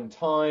all at one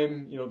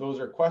time? Those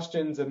are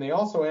questions. And they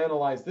also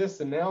analyze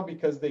this. And now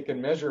because they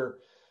can measure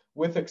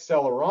with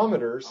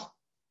accelerometers,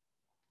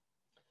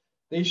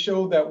 they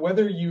show that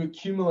whether you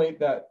accumulate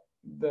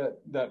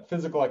that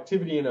physical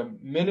activity in a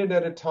minute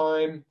at a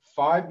time,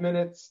 5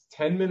 minutes,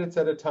 10 minutes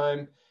at a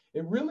time,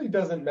 it really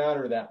doesn't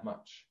matter that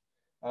much.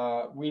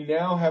 We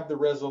now have the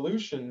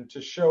resolution to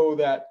show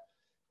that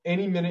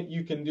any minute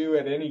you can do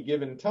at any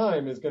given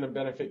time is going to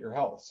benefit your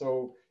health.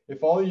 So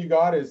if all you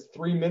got is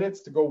 3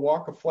 minutes to go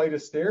walk a flight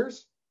of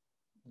stairs,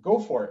 go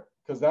for it,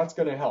 because that's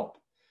going to help.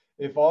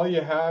 If all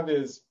you have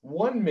is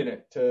 1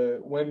 minute to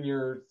when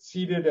you're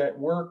seated at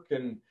work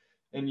and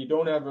you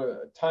don't have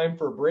a time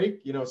for a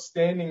break,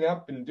 standing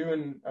up and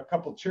doing a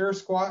couple chair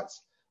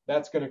squats,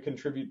 that's going to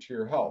contribute to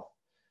your health.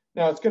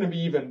 Now, it's going to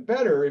be even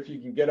better if you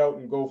can get out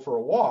and go for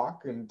a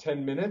walk in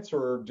 10 minutes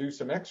or do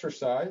some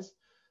exercise.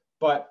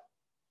 But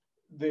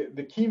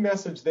the key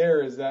message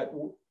there is that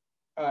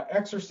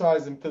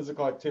exercise and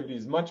physical activity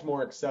is much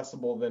more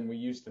accessible than we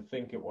used to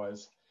think it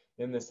was,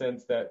 in the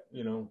sense that,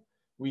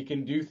 we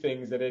can do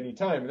things at any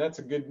time. And that's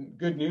a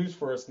good news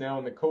for us now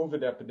in the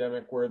COVID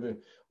epidemic, where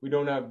we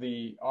don't have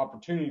the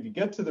opportunity to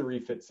get to the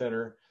Reh-Fit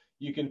center.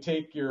 You can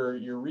take your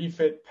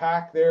Reh-Fit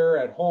pack there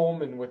at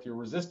home and with your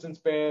resistance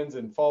bands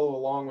and follow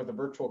along with a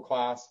virtual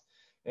class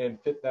and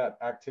fit that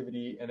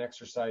activity and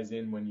exercise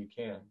in when you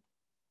can.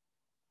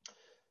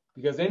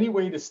 Because any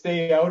way to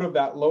stay out of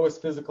that lowest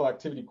physical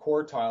activity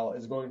quartile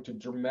is going to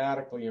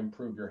dramatically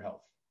improve your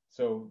health.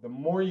 So the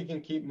more you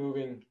can keep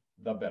moving,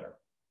 the better.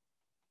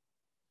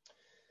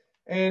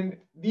 And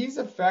these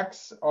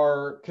effects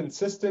are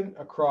consistent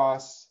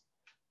across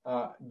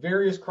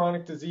various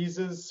chronic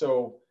diseases.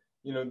 So,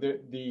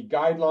 the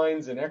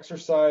guidelines in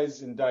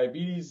exercise and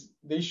diabetes,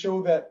 they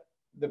show that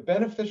the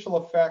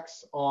beneficial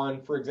effects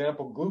on, for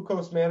example,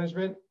 glucose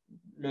management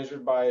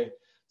measured by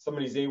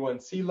somebody's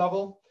A1C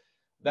level,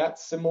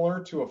 that's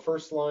similar to a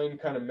first-line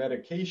kind of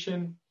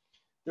medication.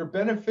 They're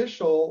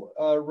beneficial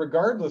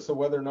regardless of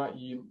whether or not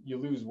you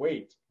lose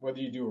weight. Whether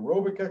you do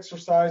aerobic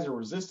exercise or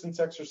resistance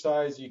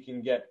exercise, you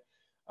can get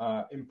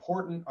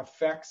important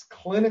effects,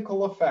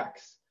 clinical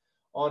effects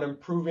on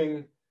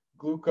improving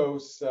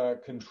glucose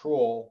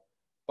control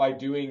by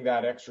doing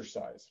that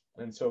exercise.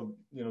 And so,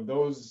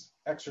 those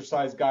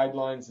exercise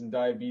guidelines in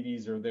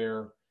diabetes are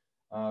there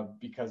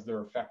because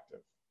they're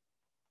effective.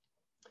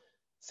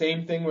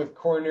 Same thing with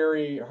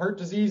coronary heart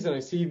disease. And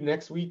I see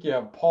next week you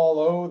have Paul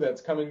O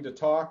that's coming to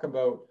talk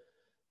about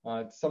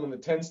some of the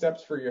 10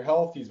 steps for your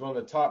health. He's one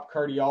of the top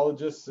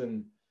cardiologists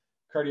and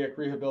cardiac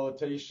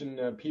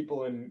rehabilitation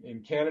people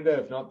in Canada,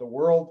 if not the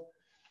world.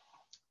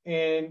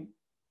 And,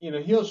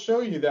 he'll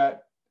show you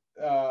that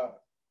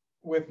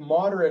with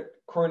moderate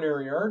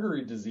coronary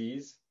artery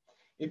disease,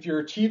 if you're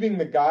achieving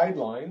the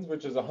guidelines,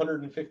 which is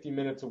 150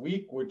 minutes a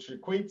week, which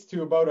equates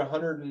to about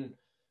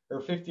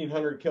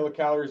 1,500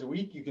 kilocalories a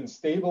week, you can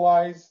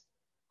stabilize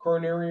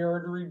coronary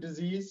artery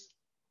disease.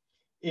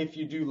 If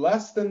you do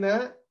less than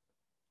that,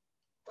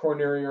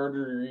 coronary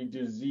artery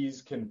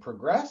disease can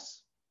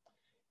progress.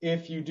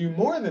 If you do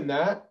more than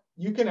that,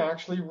 you can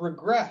actually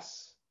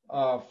regress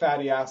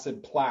fatty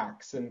acid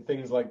plaques and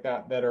things like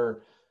that that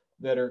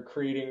are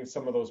creating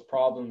some of those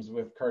problems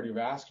with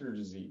cardiovascular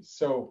disease.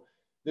 So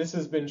this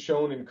has been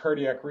shown in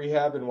cardiac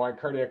rehab, and why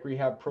cardiac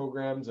rehab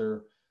programs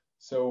are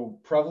so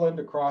prevalent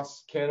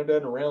across Canada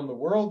and around the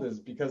world is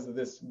because of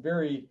this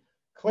very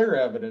clear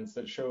evidence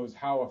that shows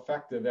how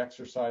effective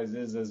exercise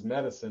is as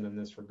medicine in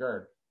this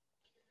regard.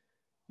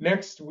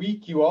 Next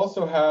week, you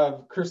also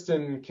have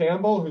Kristen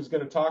Campbell, who's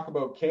going to talk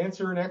about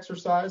cancer and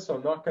exercise. So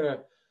I'm not going to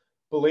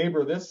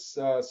belabor this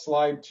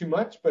slide too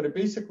much, but it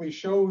basically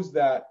shows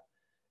that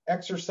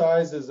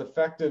exercise is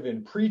effective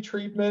in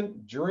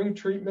pre-treatment, during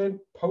treatment,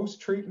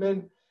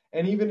 post-treatment,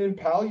 and even in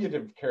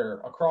palliative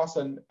care across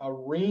a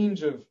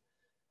range of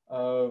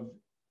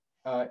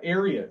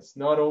areas,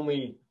 not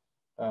only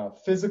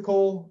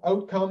physical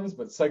outcomes,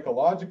 but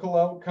psychological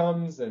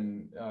outcomes,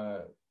 and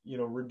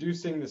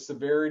reducing the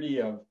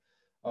severity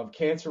of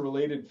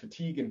cancer-related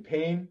fatigue and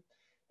pain.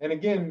 And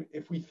again,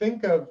 if we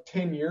think of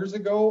 10 years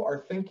ago, our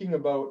thinking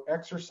about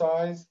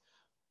exercise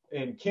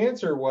and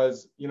cancer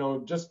was,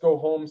 just go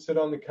home, sit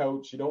on the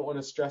couch. You don't want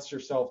to stress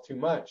yourself too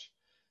much.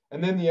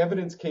 And then the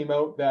evidence came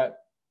out that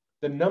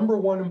the number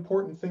one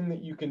important thing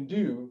that you can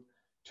do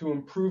to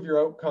improve your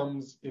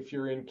outcomes if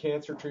you're in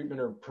cancer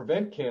treatment or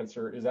prevent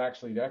cancer is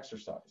actually to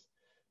exercise.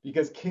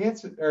 Because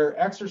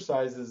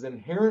exercise is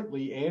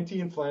inherently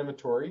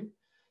anti-inflammatory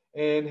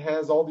and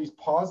has all these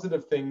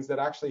positive things that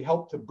actually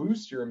help to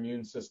boost your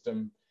immune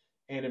system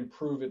and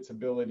improve its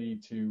ability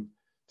to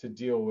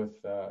deal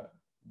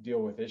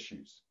with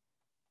issues.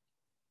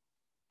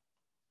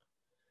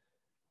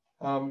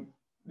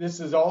 This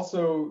is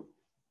also,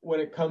 when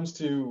it comes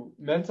to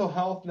mental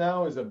health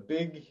now, is a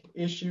big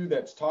issue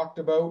that's talked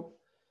about.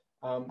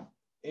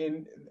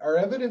 And our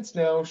evidence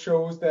now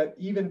shows that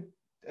even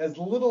as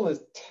little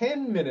as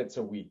 10 minutes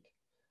a week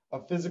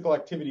of physical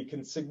activity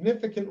can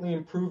significantly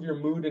improve your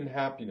mood and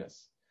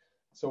happiness.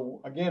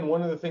 So again,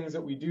 one of the things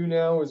that we do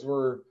now is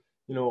we're,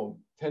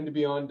 tend to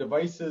be on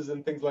devices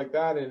and things like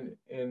that,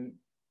 and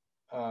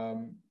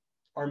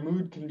our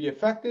mood can be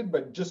affected,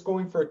 but just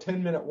going for a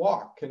 10-minute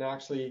walk can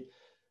actually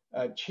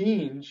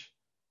change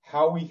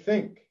how we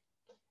think.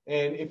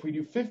 And if we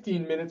do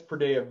 15 minutes per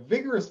day of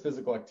vigorous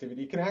physical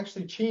activity, it can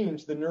actually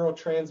change the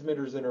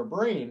neurotransmitters in our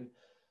brain,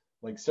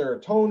 like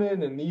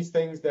serotonin and these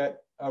things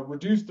that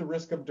reduce the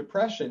risk of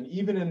depression,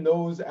 even in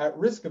those at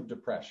risk of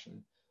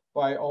depression,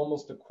 by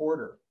almost a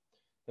quarter.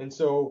 And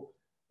so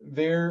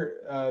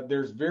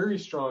there's very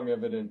strong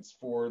evidence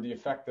for the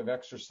effect of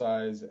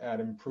exercise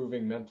at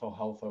improving mental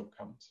health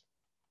outcomes.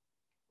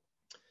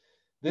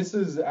 This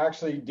is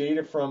actually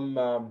data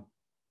from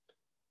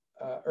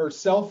or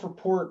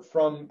self-report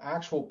from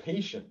actual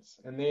patients.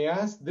 And they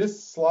asked,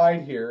 this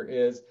slide here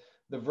is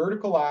the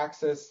vertical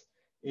axis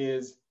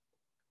is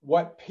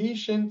what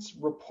patients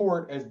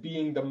report as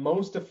being the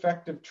most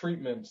effective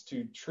treatments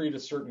to treat a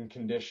certain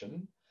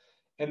condition.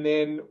 And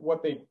then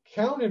what they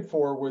counted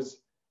for was,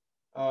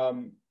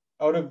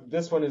 out of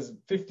this one is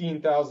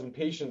 15,000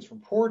 patients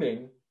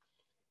reporting,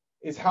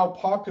 is how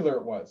popular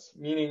it was,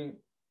 meaning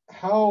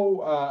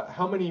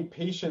how many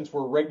patients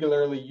were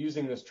regularly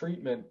using this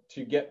treatment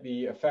to get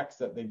the effects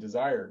that they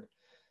desired.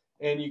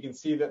 And you can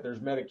see that there's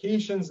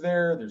medications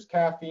there, there's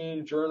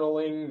caffeine,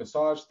 journaling,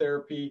 massage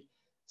therapy,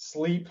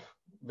 sleep,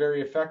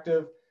 very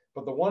effective.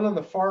 But the one on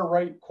the far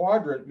right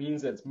quadrant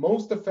means it's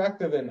most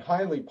effective and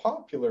highly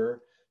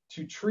popular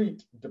to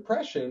treat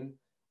depression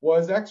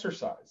was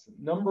exercise.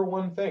 Number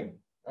one thing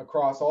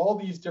across all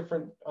these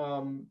different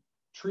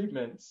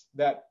treatments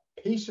that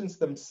patients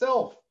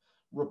themselves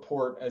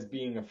report as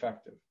being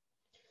effective.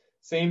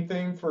 Same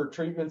thing for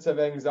treatments of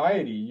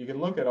anxiety. You can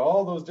look at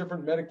all those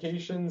different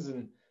medications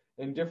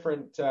and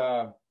different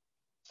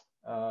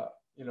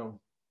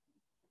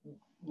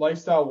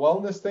lifestyle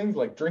wellness things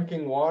like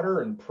drinking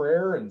water and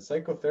prayer and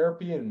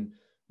psychotherapy and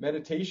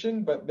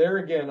meditation. But there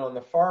again, on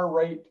the far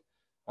right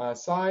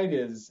side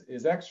is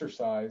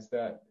exercise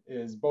that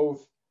is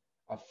both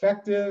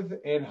effective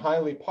and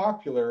highly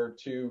popular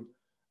to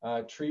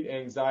treat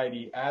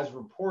anxiety as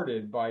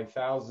reported by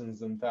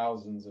thousands and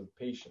thousands of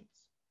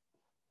patients.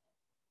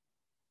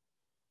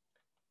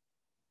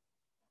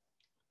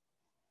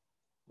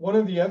 One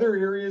of the other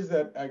areas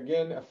that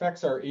again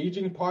affects our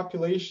aging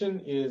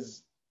population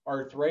is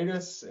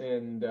arthritis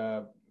and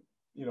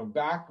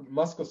back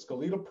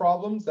musculoskeletal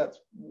problems. That's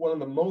one of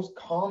the most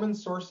common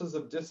sources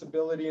of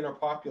disability in our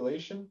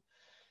population.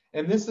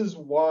 And this is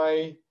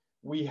why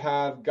we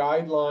have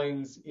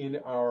guidelines in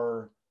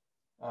our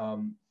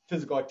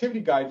physical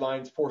activity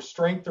guidelines for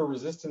strength or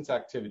resistance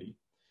activity,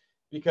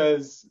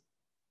 because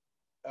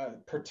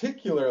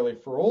particularly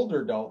for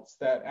older adults,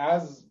 that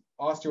as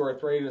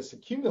osteoarthritis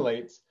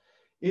accumulates,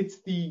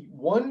 it's the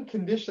one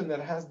condition that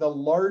has the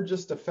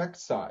largest effect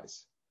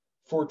size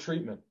for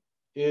treatment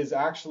is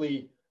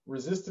actually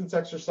resistance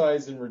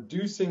exercise and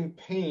reducing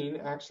pain,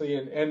 actually,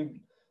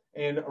 and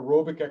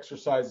aerobic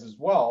exercise as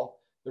well.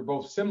 They're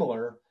both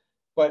similar,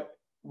 but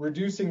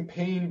reducing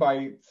pain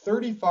by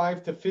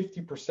 35 to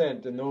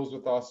 50% in those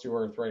with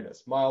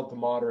osteoarthritis, mild to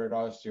moderate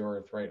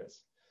osteoarthritis.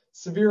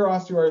 Severe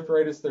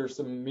osteoarthritis, there's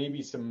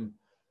maybe some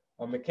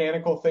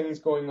mechanical things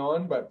going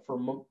on, but for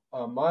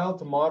mild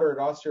to moderate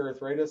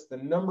osteoarthritis, the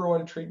number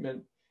one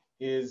treatment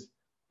is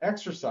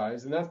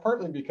exercise. And that's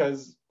partly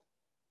because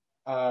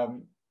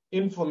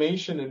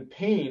inflammation and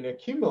pain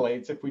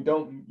accumulates if we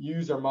don't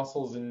use our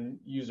muscles and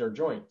use our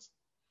joints.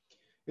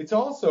 It's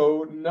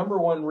also number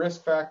one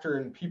risk factor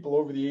in people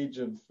over the age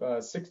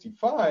of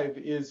 65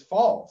 is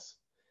falls.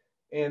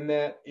 And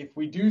that if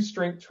we do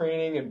strength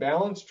training and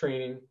balance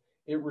training,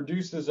 it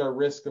reduces our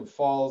risk of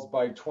falls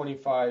by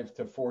 25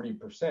 to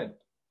 40%.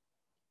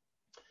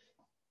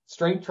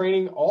 Strength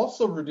training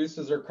also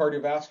reduces our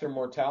cardiovascular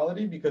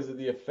mortality because of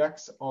the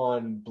effects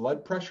on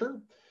blood pressure.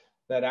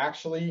 That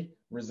actually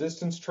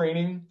resistance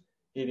training,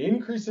 it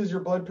increases your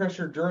blood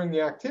pressure during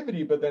the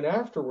activity, but then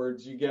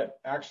afterwards you get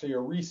actually a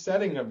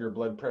resetting of your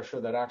blood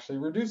pressure that actually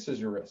reduces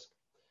your risk.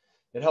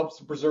 It helps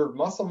to preserve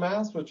muscle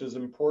mass, which is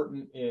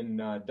important in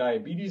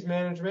diabetes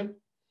management,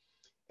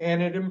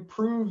 and it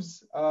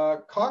improves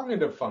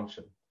cognitive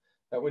function.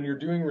 That when you're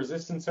doing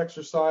resistance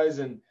exercise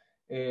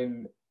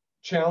and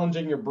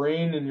challenging your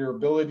brain and your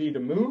ability to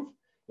move,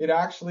 it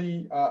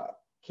actually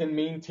can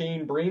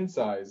maintain brain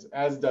size,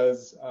 as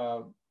does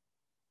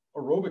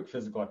aerobic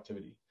physical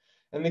activity.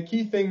 And the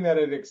key thing that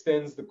it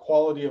extends the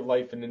quality of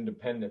life and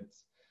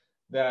independence.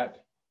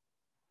 That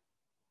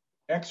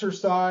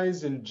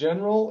exercise in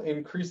general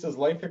increases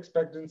life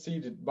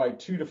expectancy by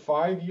 2 to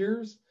 5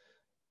 years,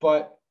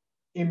 but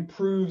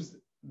improves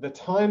the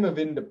time of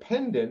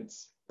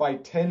independence by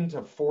 10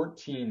 to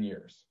 14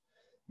 years,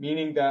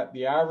 meaning that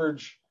the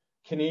average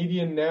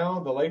Canadian now,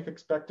 the life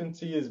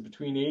expectancy is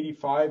between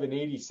 85 and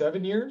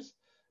 87 years,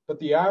 but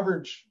the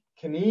average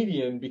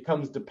Canadian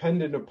becomes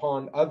dependent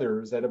upon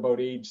others at about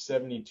age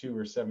 72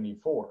 or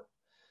 74.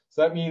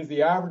 So that means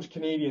the average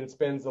Canadian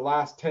spends the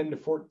last 10 to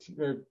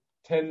 14 or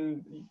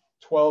 10,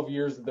 12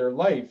 years of their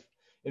life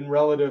in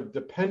relative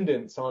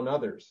dependence on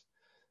others.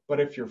 But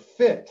if you're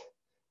fit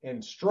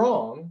and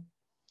strong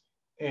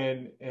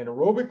and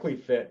aerobically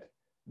fit,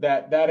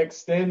 that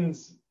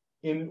extends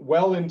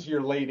well into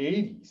your late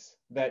 80s,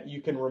 that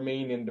you can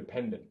remain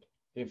independent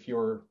if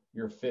you're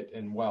fit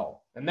and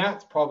well. And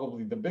that's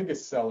probably the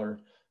biggest seller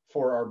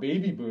for our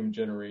baby boom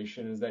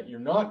generation, is that you're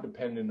not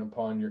dependent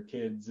upon your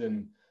kids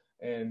and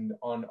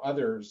on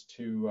others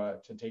to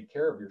take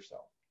care of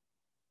yourself.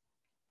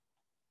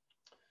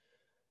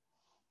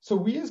 So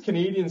we as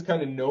Canadians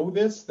kind of know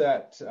this,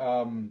 that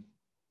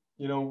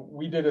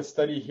we did a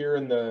study here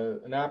in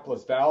the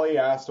Annapolis Valley,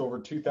 asked over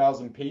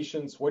 2,000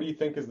 patients, what do you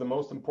think is the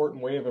most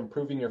important way of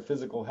improving your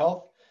physical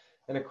health?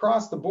 And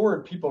across the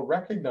board, people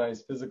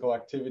recognize physical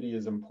activity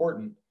is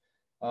important.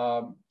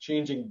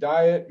 Changing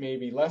diet,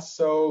 maybe less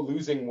so,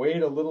 losing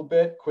weight a little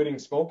bit, quitting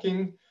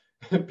smoking.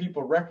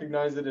 People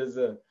recognize it as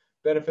a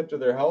benefit to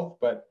their health,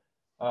 but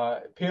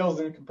it pales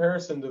in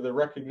comparison to the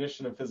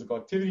recognition of physical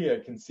activity. I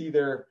can see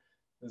there,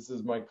 this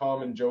is my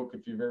common joke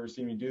if you've ever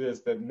seen me do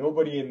this, that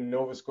nobody in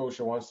Nova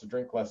Scotia wants to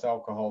drink less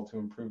alcohol to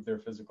improve their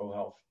physical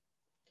health.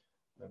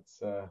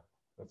 That's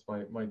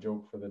my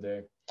joke for the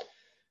day.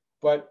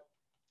 But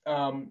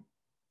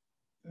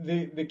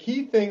the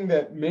key thing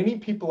that many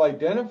people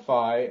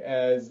identify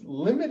as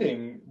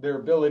limiting their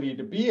ability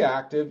to be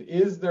active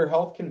is their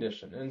health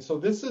condition. And so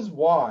this is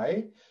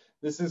why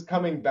this is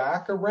coming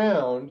back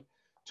around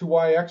to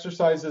why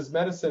exercise is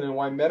medicine and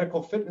why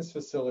medical fitness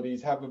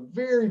facilities have a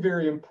very,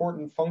 very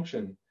important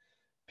function.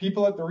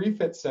 People at the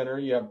Reh-Fit Center,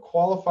 you have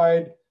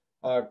qualified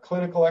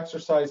clinical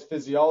exercise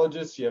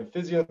physiologists, you have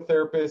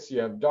physiotherapists, you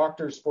have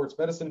doctors, sports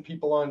medicine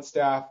people on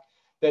staff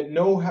that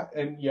know,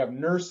 and you have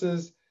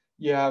nurses,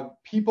 you have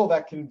people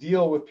that can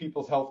deal with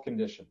people's health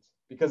conditions,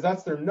 because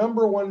that's their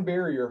number one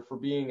barrier for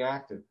being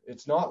active.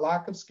 It's not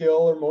lack of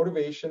skill or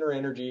motivation or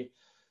energy.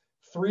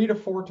 3 to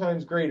 4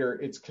 times greater,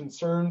 it's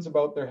concerns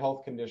about their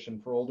health condition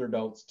for older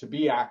adults to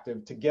be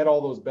active, to get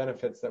all those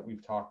benefits that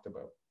we've talked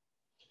about.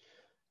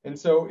 And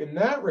so in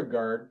that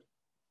regard,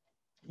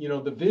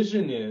 the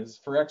vision is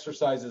for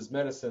exercise as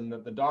medicine,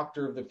 that the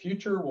doctor of the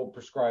future will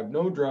prescribe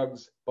no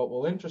drugs, but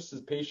will interest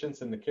his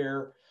patients in the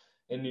care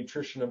and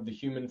nutrition of the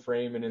human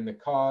frame and in the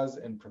cause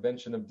and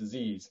prevention of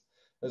disease.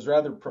 It was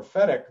rather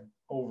prophetic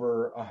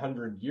over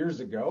 100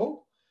 years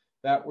ago,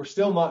 that we're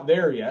still not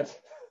there yet,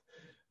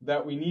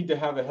 that we need to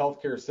have a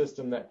healthcare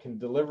system that can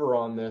deliver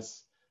on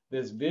this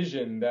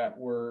vision, that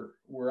we're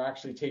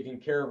actually taking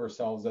care of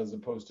ourselves as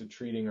opposed to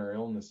treating our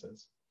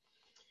illnesses.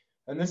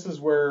 And this is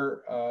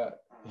where,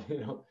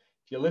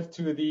 if you lift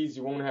 2 of these,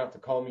 you won't have to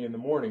call me in the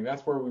morning.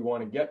 That's where we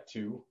want to get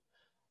to.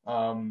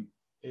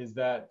 Is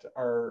that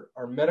our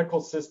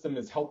medical system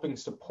is helping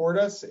support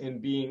us in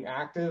being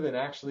active and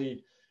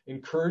actually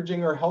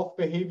encouraging our health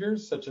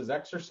behaviors such as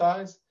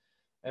exercise,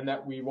 and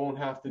that we won't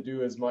have to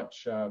do as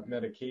much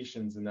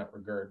medications in that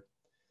regard.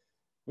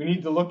 We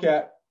need to look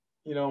at,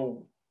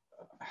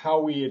 how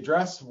we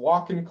address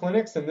walk-in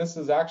clinics, and this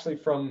is actually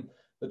from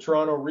the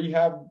Toronto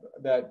Rehab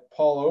that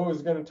Paul O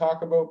is going to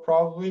talk about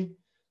probably,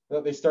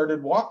 that they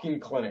started walking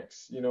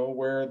clinics,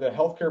 where the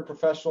healthcare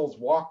professionals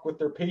walk with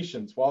their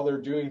patients while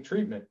they're doing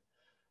treatment.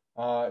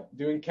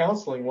 Doing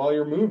counseling while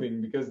you're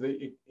moving, because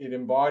it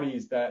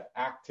embodies that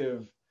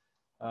active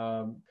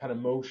kind of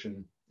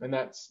motion. And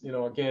that's,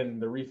 again,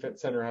 the Reh-Fit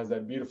Center has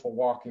that beautiful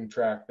walking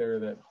track there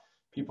that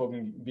people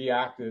can be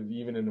active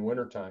even in the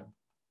wintertime.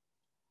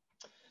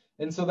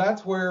 And so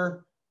that's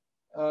where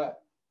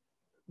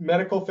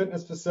medical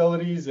fitness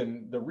facilities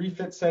and the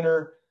Reh-Fit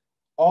Center,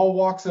 all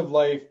walks of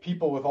life,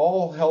 people with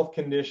all health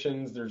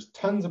conditions. There's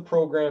tons of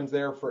programs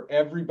there for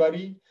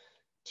everybody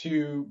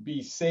to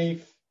be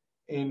safe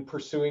in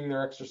pursuing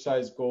their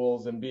exercise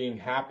goals and being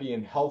happy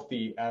and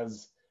healthy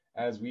as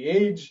we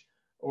age,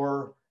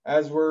 or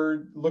as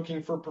we're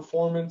looking for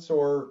performance,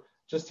 or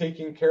just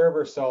taking care of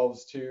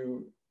ourselves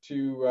to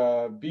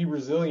be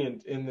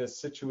resilient in this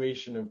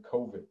situation of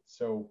COVID.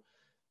 So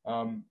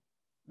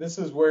this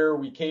is where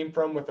we came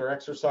from with our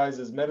exercise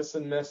as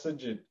medicine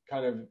message. It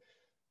kind of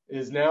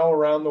is now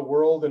around the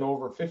world in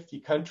over 50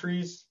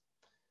 countries.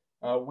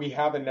 We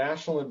have a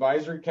national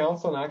advisory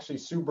council, and actually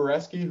Sue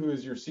Boreski, who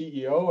is your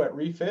CEO at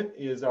Reh-Fit,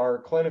 is our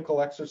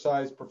clinical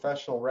exercise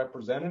professional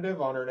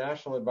representative on our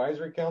national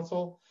advisory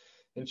council,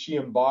 and she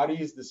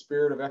embodies the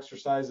spirit of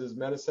exercise as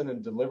medicine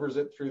and delivers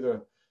it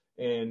through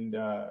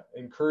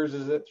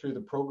encourages it through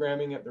the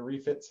programming at the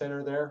Reh-Fit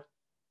Center there.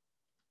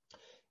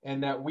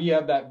 And that we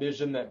have that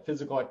vision that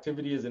physical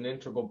activity is an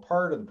integral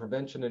part of the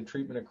prevention and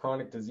treatment of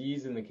chronic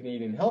disease in the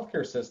Canadian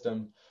healthcare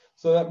system,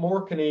 so that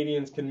more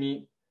Canadians can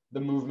meet the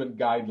movement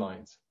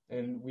guidelines.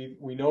 And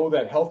we know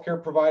that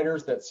healthcare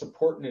providers that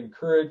support and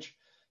encourage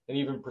and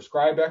even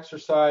prescribe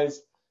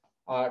exercise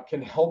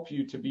can help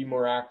you to be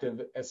more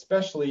active,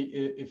 especially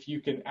if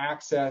you can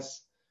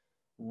access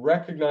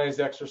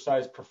recognized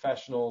exercise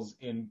professionals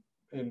in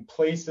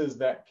places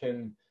that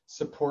can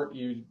support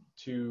you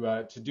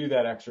to do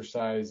that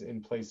exercise,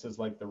 in places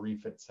like the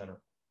Reh-Fit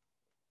Center.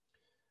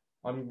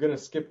 I'm going to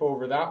skip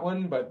over that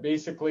one, but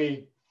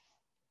basically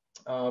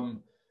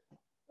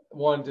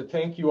wanted to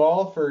thank you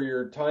all for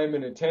your time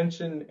and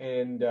attention,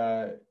 and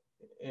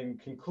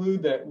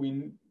conclude that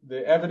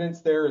the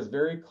evidence there is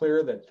very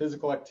clear that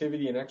physical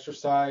activity and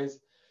exercise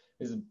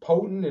is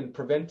potent in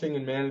preventing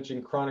and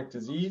managing chronic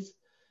disease,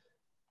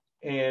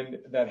 and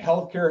that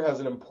healthcare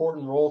has an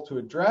important role to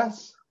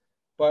address.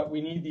 But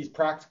we need these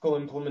practical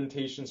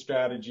implementation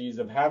strategies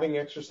of having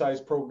exercise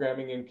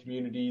programming in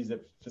communities at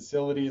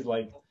facilities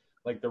like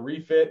the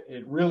Reh-Fit.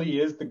 It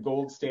really is the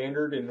gold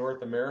standard in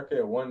North America.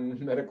 It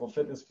won Medical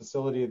Fitness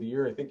Facility of the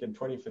Year, I think, in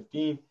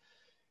 2015.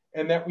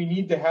 And that we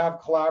need to have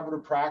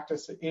collaborative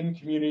practice in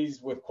communities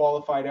with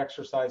qualified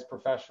exercise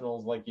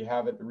professionals like you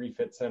have at the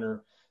Reh-Fit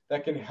Center,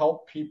 that can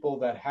help people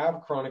that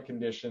have chronic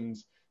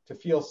conditions to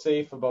feel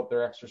safe about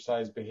their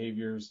exercise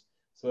behaviors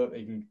so that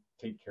they can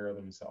take care of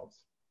themselves.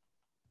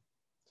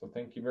 So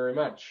thank you very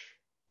much.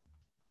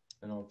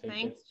 And I'll take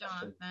Thanks,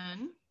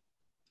 Jonathan.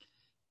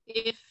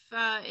 If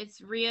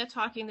it's Rhea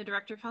talking, the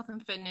Director of Health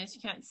and Fitness,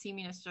 you can't see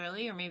me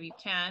necessarily, or maybe you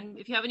can.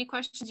 If you have any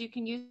questions, you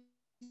can use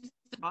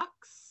the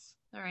box.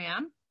 There I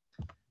am.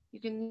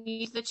 You can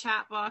use the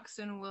chat box,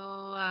 and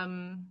we'll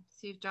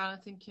see if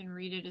Jonathan can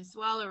read it as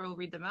well, or we'll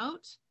read them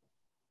out.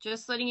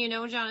 Just letting you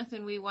know,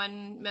 Jonathan, we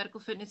won Medical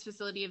Fitness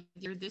Facility of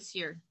the Year this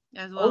year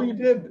as well. Oh, you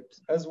did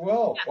as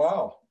well. Yes.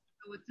 Wow.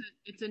 So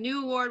it's a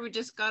new award. We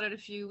just got it a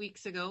few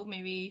weeks ago,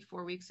 maybe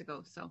 4 weeks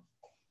ago. So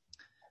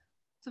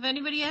if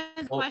anybody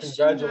has questions,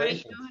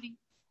 congratulations.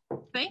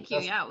 Thank you.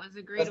 Yeah, it was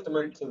a great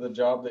testament to the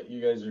job that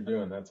you guys are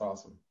doing. That's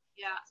awesome.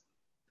 Yeah.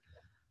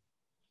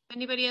 If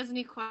anybody has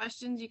any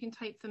questions, you can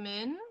type them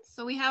in.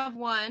 So we have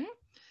one.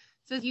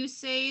 So you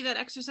say that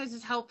exercise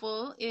is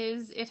helpful.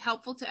 Is it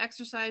helpful to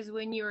exercise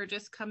when you are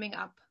just coming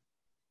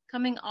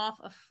off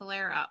a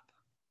flare up?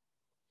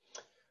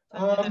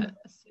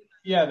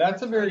 Yeah,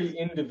 that's a very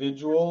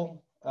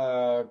individual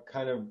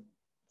kind of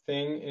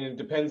thing, and it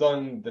depends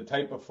on the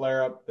type of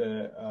flare-up.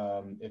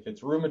 If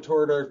it's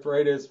rheumatoid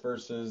arthritis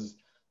versus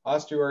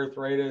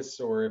osteoarthritis,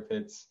 or if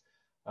it's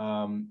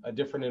a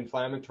different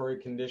inflammatory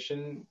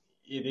condition,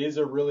 it is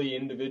a really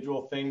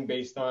individual thing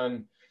based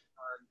on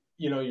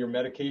your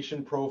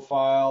medication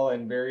profile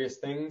and various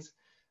things.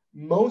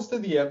 Most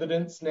of the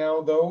evidence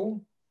now,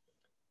 though,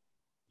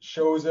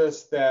 shows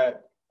us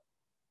that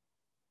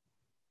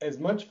as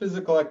much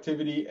physical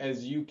activity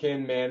as you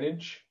can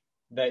manage,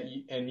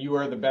 and you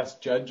are the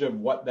best judge of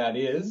what that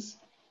is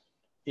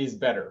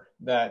better.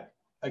 That,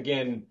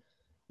 again,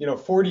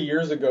 40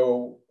 years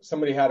ago,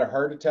 somebody had a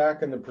heart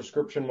attack and the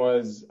prescription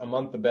was a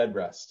month of bed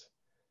rest.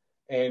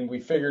 And we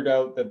figured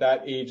out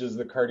that ages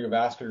the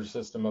cardiovascular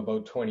system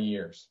about 20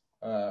 years,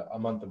 a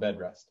month of bed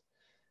rest.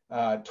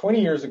 20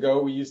 years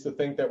ago, we used to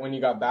think that when you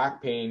got back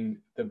pain,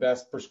 the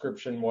best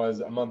prescription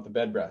was a month of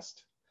bed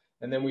rest.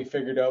 And then we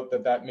figured out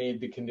that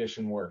made the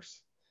condition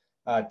worse.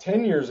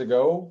 10 years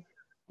ago,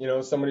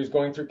 somebody's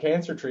going through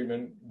cancer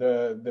treatment,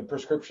 the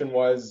prescription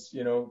was,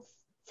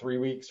 3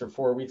 weeks or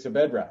 4 weeks of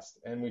bed rest.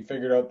 And we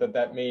figured out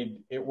that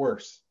made it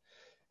worse.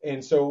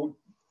 And so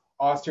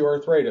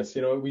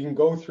osteoarthritis, we can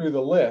go through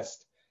the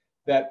list,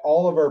 that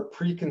all of our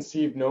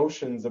preconceived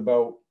notions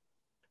about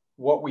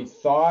what we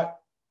thought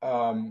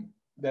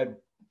that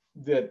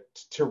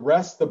to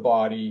rest the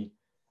body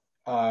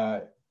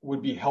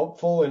would be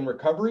helpful in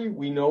recovery.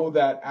 We know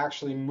that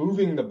actually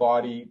moving the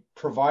body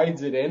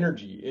provides it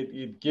energy.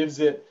 It gives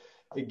it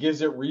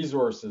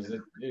resources.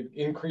 It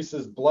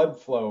increases blood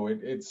flow.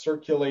 It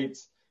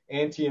circulates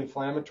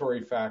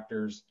anti-inflammatory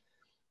factors.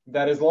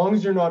 That as long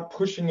as you're not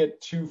pushing it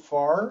too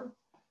far,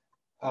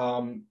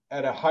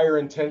 at a higher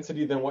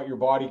intensity than what your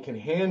body can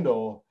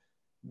handle,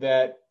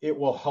 that it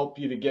will help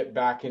you to get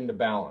back into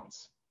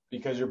balance,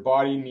 because your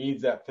body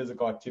needs that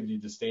physical activity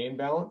to stay in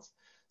balance.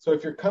 So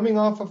if you're coming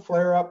off a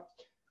flare up,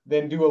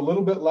 then do a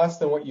little bit less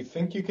than what you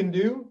think you can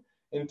do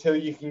until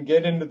you can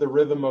get into the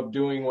rhythm of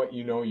doing what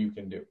you know you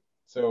can do.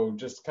 So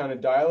just kind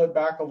of dial it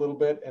back a little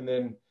bit and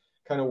then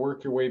kind of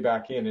work your way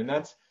back in. And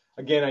that's,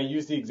 again, I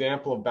use the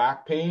example of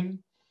back pain.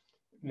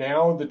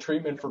 Now the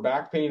treatment for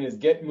back pain is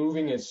get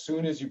moving as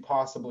soon as you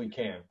possibly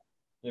can.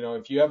 You know,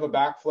 if you have a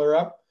back flare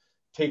up,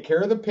 take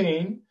care of the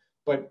pain,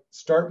 but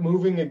start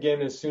moving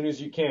again as soon as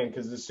you can,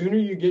 because the sooner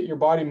you get your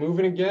body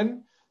moving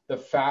again, the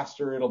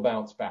faster it'll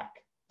bounce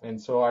back. And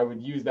so I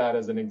would use that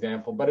as an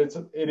example, but it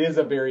is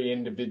a very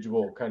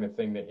individual kind of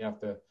thing that you have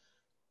to,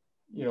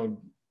 you know,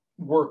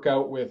 work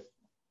out with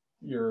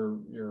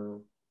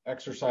your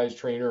exercise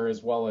trainer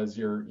as well as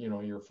your, you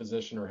know, your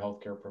physician or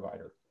healthcare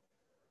provider.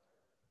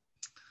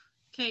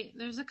 Okay,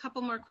 there's a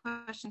couple more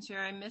questions here.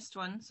 I missed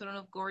one, so I don't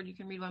know if Gord, you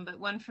can read one, but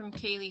one from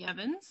Kaylee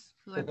Evans,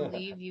 who I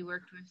believe you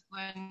worked with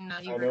when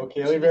you I know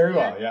Kaylee very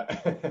well, yeah.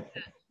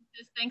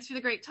 Just thanks for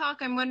the great talk.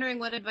 I'm wondering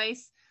what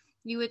advice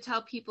you would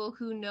tell people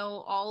who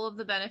know all of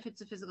the benefits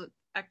of physical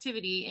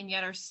activity and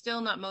yet are still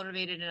not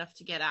motivated enough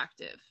to get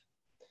active.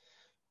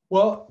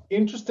 Well,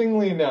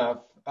 interestingly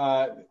enough,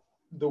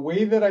 the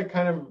way that I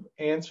kind of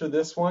answer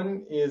this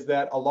one is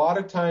that a lot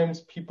of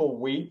times people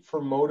wait for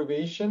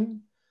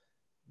motivation,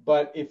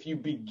 but if you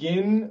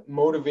begin,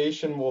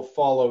 motivation will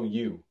follow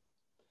you.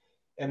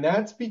 And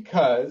that's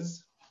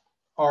because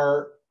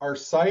our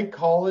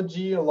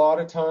psychology a lot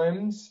of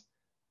times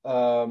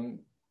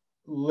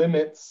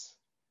limits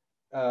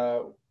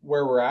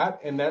where we're at,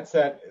 and that's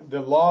that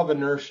the law of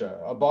inertia.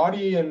 A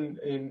body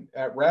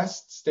at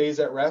rest stays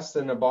at rest,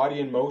 and a body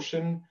in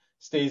motion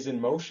stays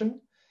in motion.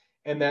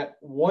 And that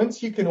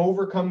once you can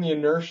overcome the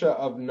inertia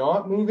of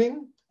not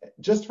moving,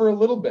 just for a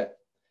little bit,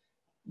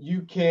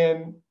 you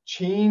can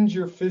change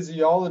your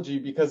physiology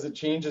because it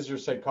changes your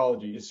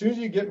psychology. As soon as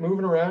you get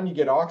moving around, you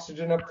get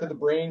oxygen up to the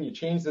brain, you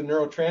change the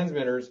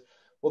neurotransmitters,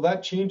 well,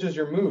 that changes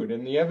your mood.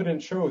 And the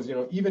evidence shows, you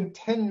know, even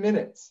 10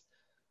 minutes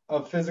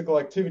of physical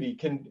activity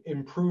can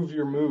improve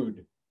your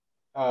mood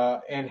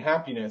and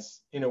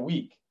happiness in a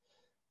week.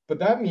 But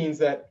that means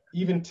that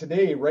even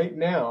today, right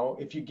now,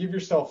 if you give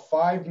yourself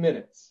 5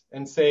 minutes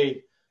and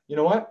say, you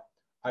know what,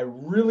 I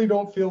really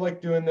don't feel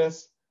like doing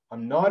this,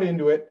 I'm not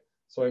into it,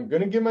 so I'm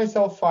going to give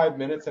myself 5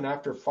 minutes, and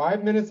after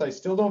 5 minutes, I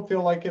still don't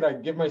feel like it, I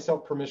give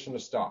myself permission to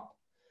stop.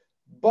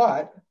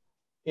 But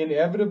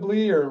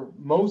inevitably, or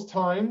most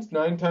times,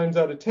 9 times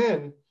out of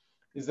 10,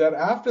 is that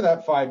after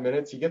that 5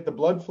 minutes, you get the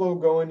blood flow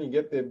going, you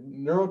get the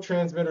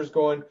neurotransmitters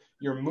going,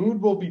 your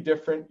mood will be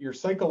different, your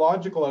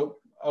psychological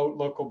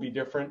outlook will be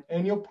different,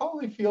 and you'll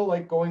probably feel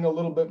like going a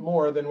little bit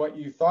more than what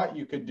you thought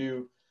you could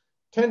do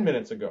 10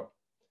 minutes ago.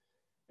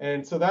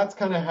 And so that's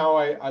kind of how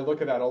I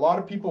look at that. A lot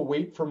of people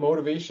wait for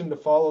motivation to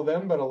follow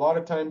them, but a lot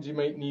of times you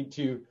might need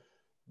to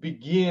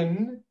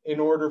begin in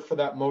order for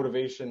that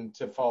motivation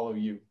to follow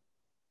you.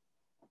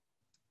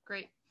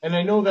 Great. And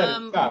I know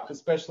that it's tough,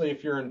 especially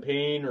if you're in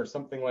pain or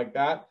something like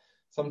that.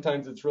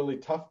 Sometimes it's really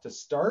tough to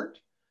start,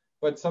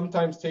 but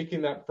sometimes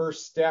taking that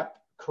first step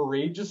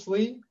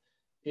courageously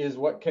is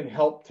what can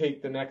help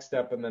take the next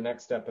step and the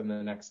next step and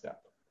the next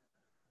step.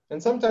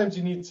 And sometimes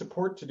you need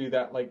support to do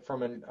that, like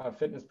from a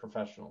fitness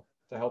professional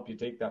to help you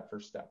take that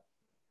first step.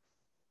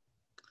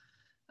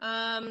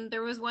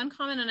 There was one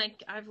comment, and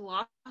I've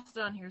lost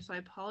it on here, so I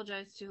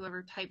apologize to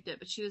whoever typed it,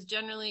 but she was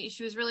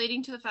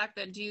relating to the fact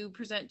that do you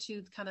present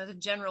to kind of the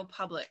general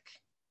public?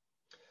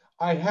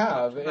 I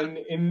have, and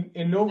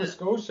in Nova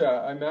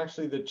Scotia, I'm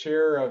actually the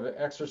chair of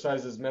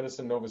Exercises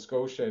Medicine Nova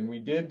Scotia, and we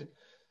did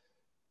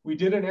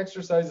an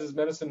Exercises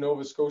Medicine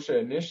Nova Scotia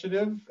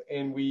initiative,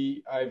 and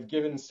I've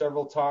given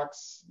several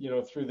talks, you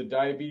know, through the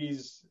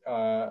diabetes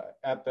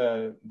at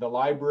the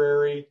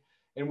library,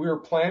 and we were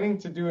planning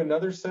to do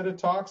another set of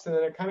talks, and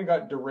then it kind of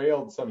got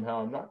derailed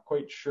somehow. I'm not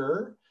quite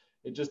sure.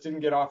 It just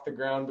didn't get off the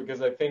ground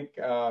because I think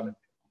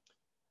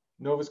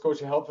Nova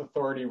Scotia Health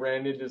Authority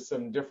ran into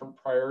some different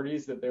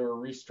priorities that they were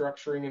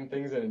restructuring and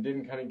things, and it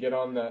didn't kind of get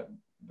on the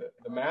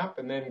map.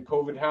 And then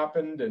COVID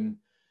happened and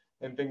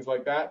things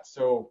like that.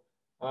 So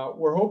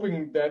we're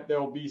hoping that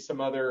there'll be some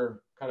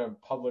other kind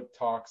of public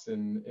talks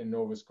in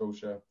Nova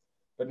Scotia.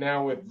 But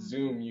now with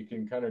Zoom, you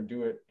can kind of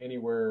do it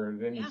anywhere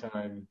at any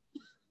time.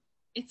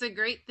 It's a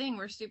great thing.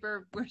 We're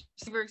super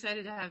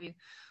excited to have you.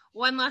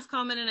 One last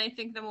comment, and I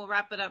think then we'll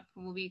wrap it up.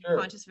 We'll be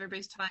conscious of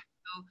everybody's time.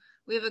 So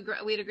we had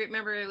a great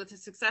member with a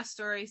success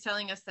story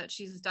telling us that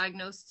she's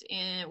diagnosed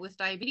with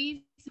diabetes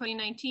in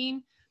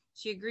 2019.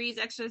 She agrees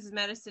exercise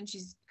medicine.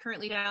 She's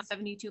currently down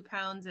 72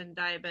 pounds and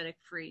diabetic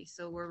free.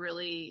 So we're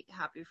really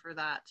happy for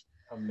that.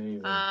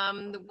 Amazing.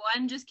 The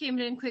one just came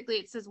in quickly.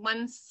 It says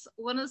one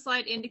of the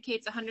slide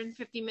indicates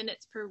 150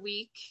 minutes per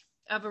week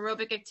of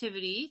aerobic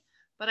activity,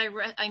 but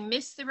I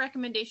missed the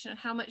recommendation on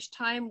how much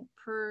time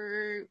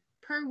per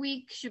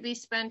week should be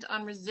spent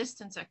on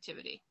resistance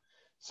activity.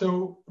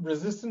 So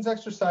resistance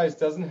exercise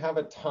doesn't have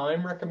a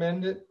time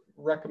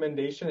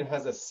recommendation. It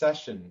has a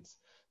sessions.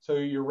 So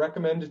you're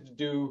recommended to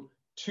do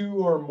 2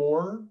 or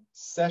more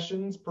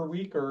sessions per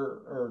week,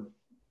 or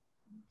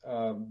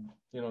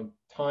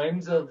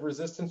times of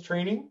resistance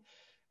training.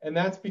 And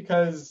that's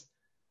because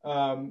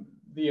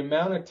the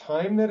amount of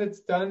time that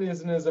it's done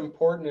isn't as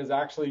important as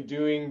actually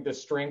doing the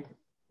strength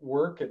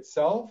work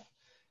itself.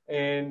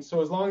 And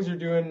so as long as you're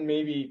doing,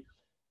 maybe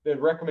the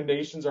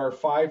recommendations are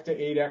 5 to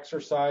 8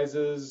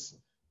 exercises,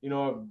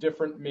 of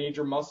different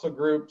major muscle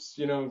groups,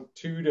 2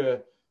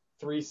 to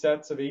 3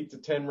 sets of 8 to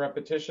 10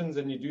 repetitions,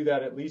 and you do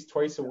that at least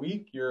twice a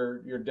week,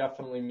 you're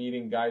definitely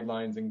meeting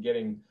guidelines and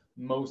getting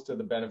most of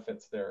the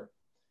benefits there.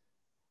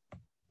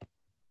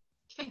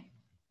 Okay.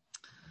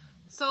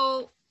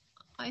 So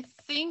I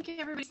think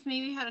everybody's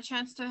maybe had a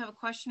chance to have a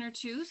question or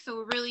two.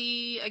 So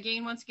really,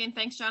 once again,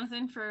 thanks,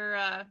 Jonathan,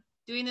 for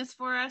doing this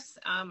for us.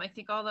 I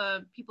think all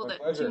the people My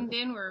that pleasure. tuned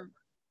in were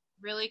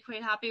really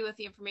quite happy with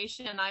the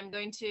information, and I'm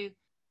going to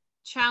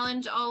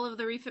challenge all of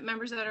the Reh-Fit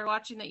members that are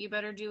watching that you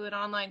better do an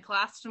online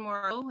class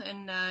tomorrow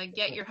and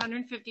get your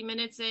 150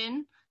 minutes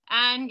in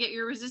and get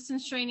your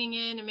resistance training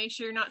in, and make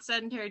sure you're not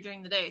sedentary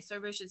during the day. So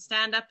everybody should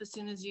stand up as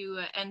soon as you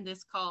end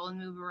this call and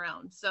move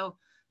around. So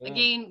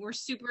again, we're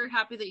super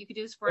happy that you could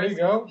do this for us. There you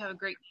go. Have a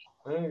great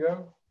day. There you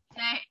go.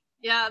 Okay.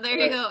 Yeah, there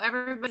you go.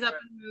 Everybody's up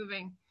and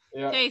moving.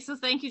 Yeah. Okay, so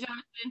thank you,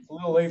 Jonathan. It's a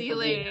little late. See you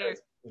later.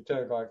 It's 10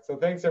 o'clock. So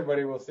thanks,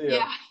 everybody. We'll see you.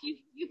 Yeah, you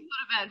can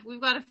go to bed.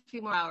 We've got a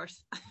few more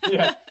hours.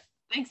 Yeah.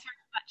 Thanks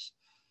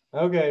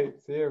very much. Okay.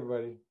 See you,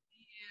 everybody.